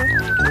approaching.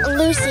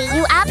 Lucy,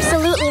 you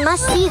absolutely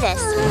must see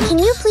this. Can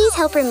you please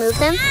help remove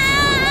them?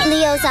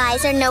 Leo's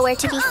eyes are nowhere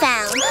to be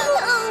found.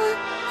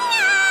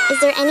 Is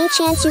there any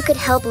chance you could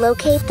help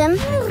locate them?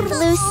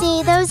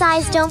 Lucy, those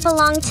eyes don't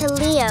belong to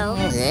Leo.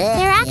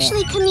 They're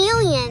actually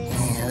chameleons.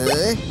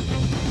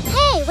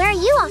 Hey, where are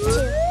you off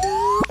to?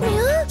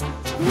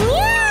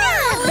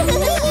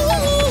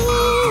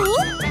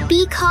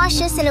 Be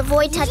cautious and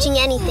avoid touching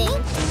anything.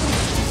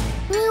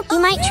 You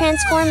might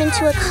transform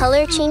into a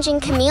color-changing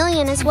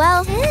chameleon as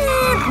well.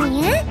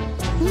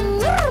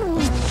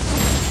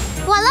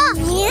 Voila!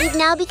 You've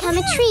now become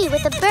a tree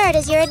with a bird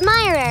as your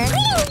admirer.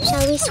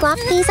 Shall we swap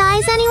these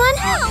eyes, anyone?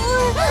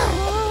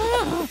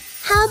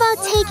 How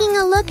about taking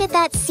a look at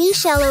that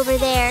seashell over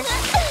there?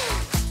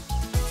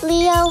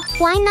 Leo,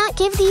 why not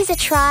give these a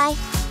try?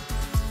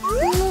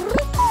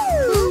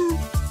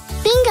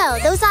 Bingo!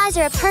 Those eyes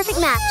are a perfect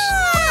match.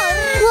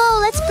 Whoa,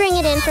 let's bring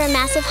it in for a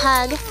massive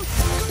hug.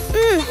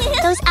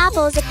 Those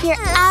apples appear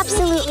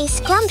absolutely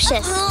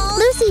scrumptious.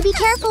 Lucy, be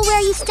careful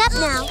where you step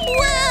now.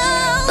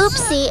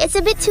 Oopsie, it's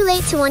a bit too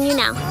late to warn you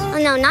now. Oh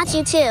no, not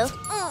you too.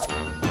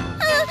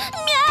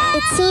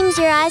 It seems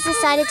your eyes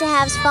decided to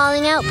have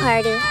falling out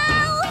party.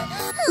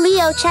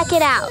 Leo, check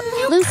it out.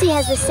 Lucy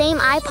has the same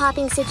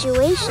eye-popping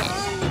situation.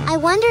 I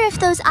wonder if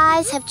those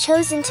eyes have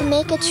chosen to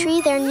make a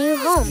tree their new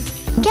home.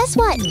 Guess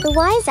what? The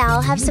wise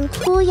owl have some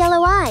cool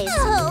yellow eyes.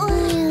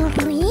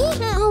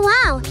 Oh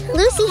wow,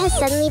 Lucy has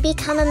suddenly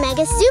become a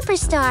mega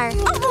superstar.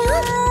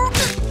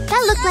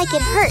 That looked like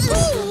it hurt.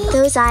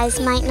 Those eyes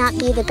might not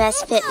be the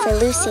best fit for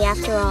Lucy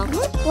after all.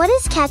 What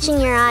is catching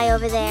your eye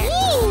over there?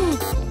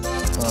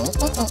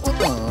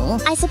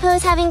 I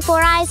suppose having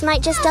 4 eyes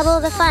might just double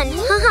the fun.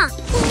 Haha.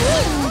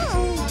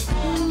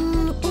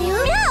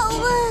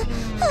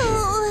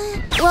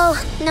 Whoa,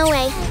 no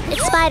way.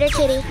 It's Spider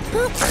Kitty.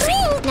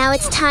 Now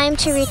it's time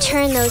to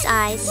return those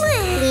eyes.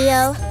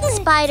 Leo,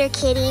 Spider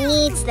Kitty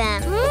needs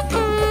them.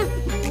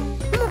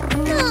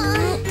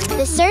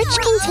 The search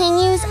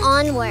continues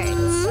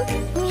onwards.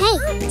 Hey,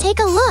 take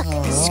a look.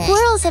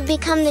 Squirrels have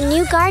become the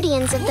new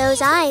guardians of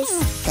those eyes.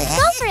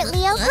 Go for it,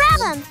 Leo. Grab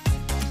them.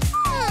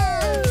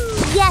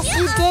 Yes,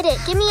 you did it.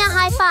 Give me a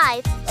high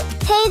five.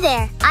 Hey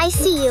there, I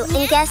see you,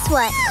 and guess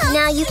what?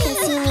 Now you can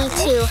see me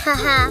too,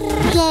 haha.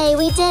 Yay,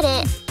 we did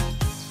it.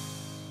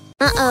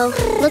 Uh-oh,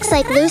 looks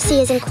like Lucy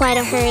is in quite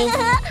a hurry.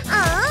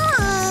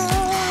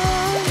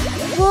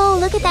 Whoa,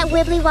 look at that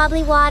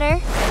wibbly-wobbly water.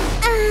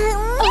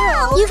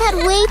 You've had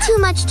way too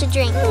much to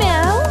drink.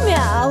 Meow,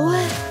 meow.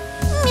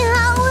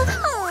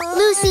 Meow.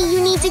 Lucy,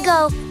 you need to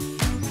go.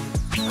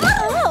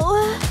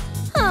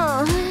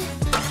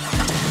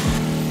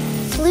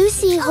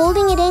 Lucy,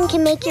 holding it in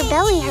can make your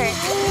belly hurt.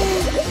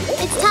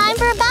 It's time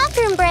for a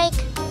bathroom break.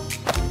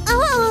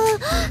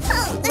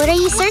 What are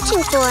you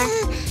searching for?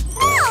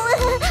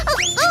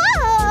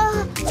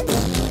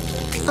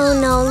 Oh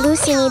no,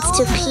 Lucy needs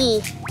to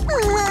pee.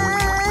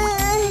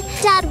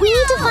 Dad, we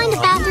need to find a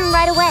bathroom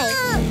right away.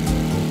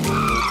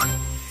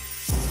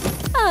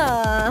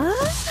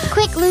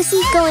 Quick,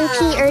 Lucy, go and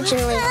pee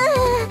urgently.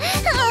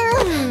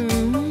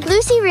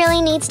 Lucy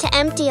really needs to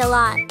empty a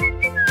lot.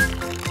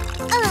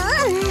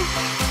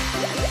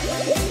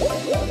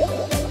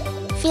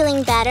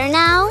 Feeling better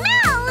now?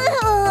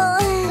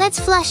 Let's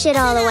flush it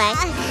all away.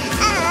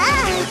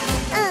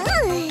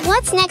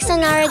 What's next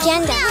on our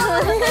agenda?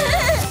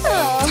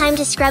 Time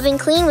to scrub and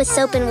clean with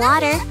soap and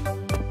water.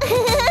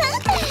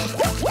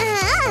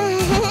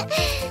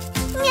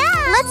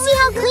 Let's see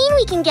how clean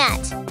we can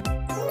get.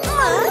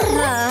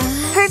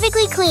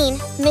 Perfectly clean.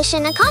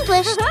 Mission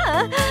accomplished.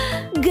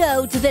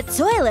 Go to the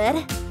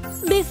toilet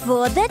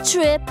before the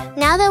trip.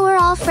 Now that we're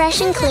all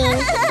fresh and clean,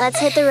 let's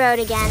hit the road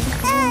again.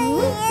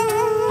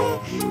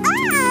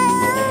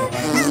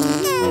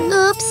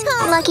 Oops,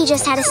 Lucky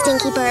just had a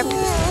stinky burp.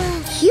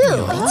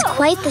 Phew, it's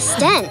quite the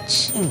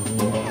stench.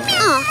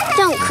 Oh,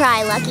 don't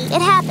cry, Lucky.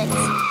 It happens.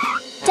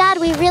 Dad,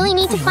 we really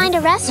need to find a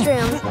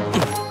restroom.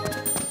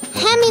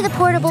 Hand me the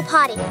portable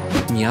potty.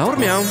 Meow,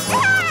 meow.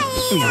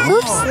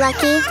 Oops,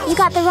 Lucky. You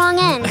got the wrong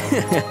end.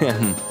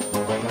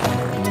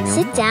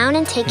 Sit down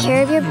and take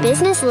care of your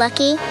business,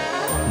 Lucky.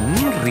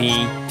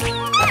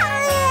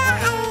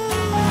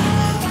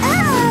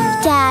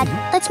 Dad,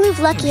 let's move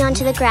Lucky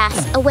onto the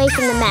grass, away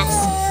from the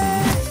mess.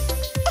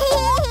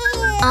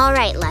 All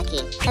right,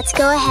 Lucky. Let's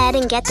go ahead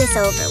and get this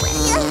over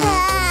with.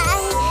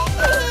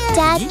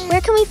 Dad,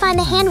 where can we find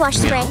a hand wash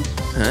spray?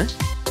 Huh?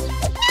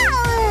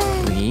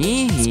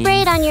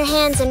 Spray it on your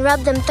hands and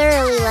rub them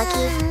thoroughly,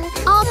 Lucky.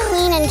 All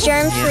clean and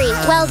germ-free.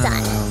 Well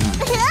done.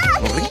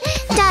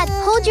 Dad,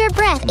 hold your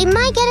breath. It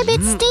might get a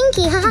bit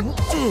stinky, huh?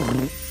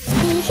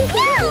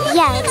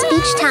 Yeah, it's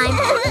beach time.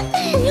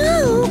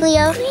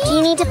 Leo, do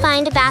you need to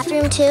find a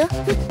bathroom too?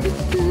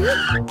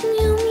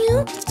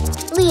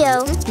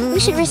 Leo, we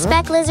should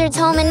respect Lizard's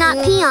home and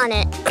not pee on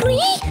it.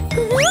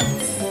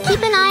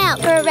 Keep an eye out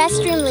for a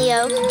restroom,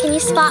 Leo. Can you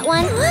spot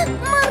one?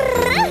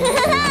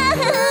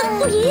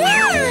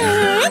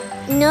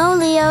 No,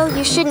 Leo,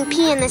 you shouldn't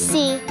pee in the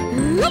sea.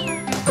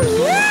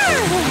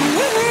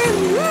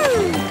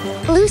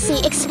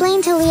 Lucy,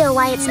 explain to Leo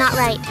why it's not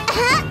right.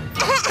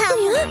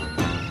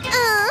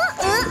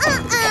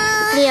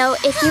 Leo,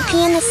 if you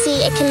pee in the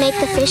sea, it can make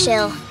the fish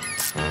ill.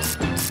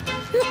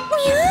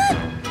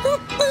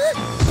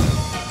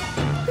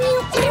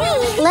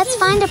 Let's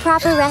find a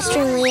proper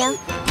restroom, Leo.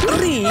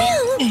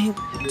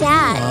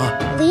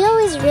 Dad, Leo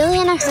is really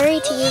in a hurry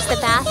to use the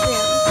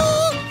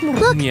bathroom.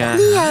 Look,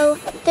 Leo,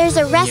 there's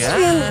a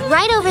restroom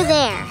right over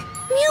there.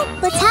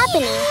 What's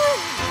happening?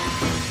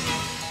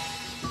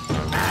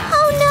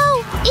 Oh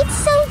no, it's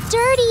so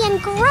dirty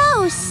and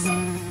gross.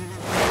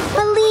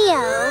 But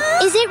Leo,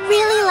 is it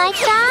really like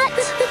that?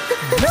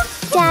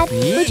 Dad,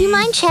 would you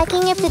mind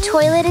checking if the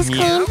toilet is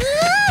clean?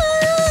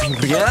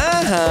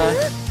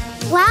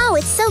 Wow,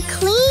 it's so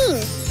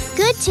clean.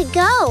 Good to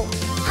go.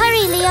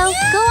 Hurry, Leo.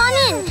 Go on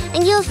in,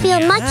 and you'll feel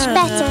much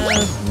better.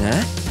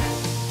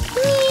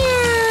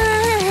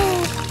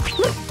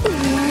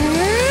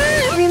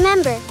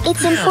 Remember,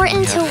 It's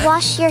important to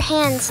wash your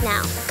hands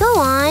now. Go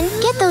on,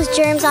 get those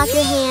germs off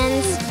your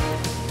hands.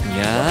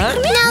 Yeah.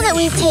 Now that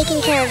we've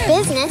taken care of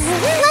business,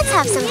 let's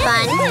have some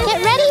fun. Get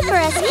ready for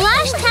a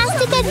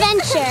splash-tastic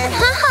adventure.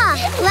 Haha,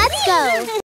 let's go.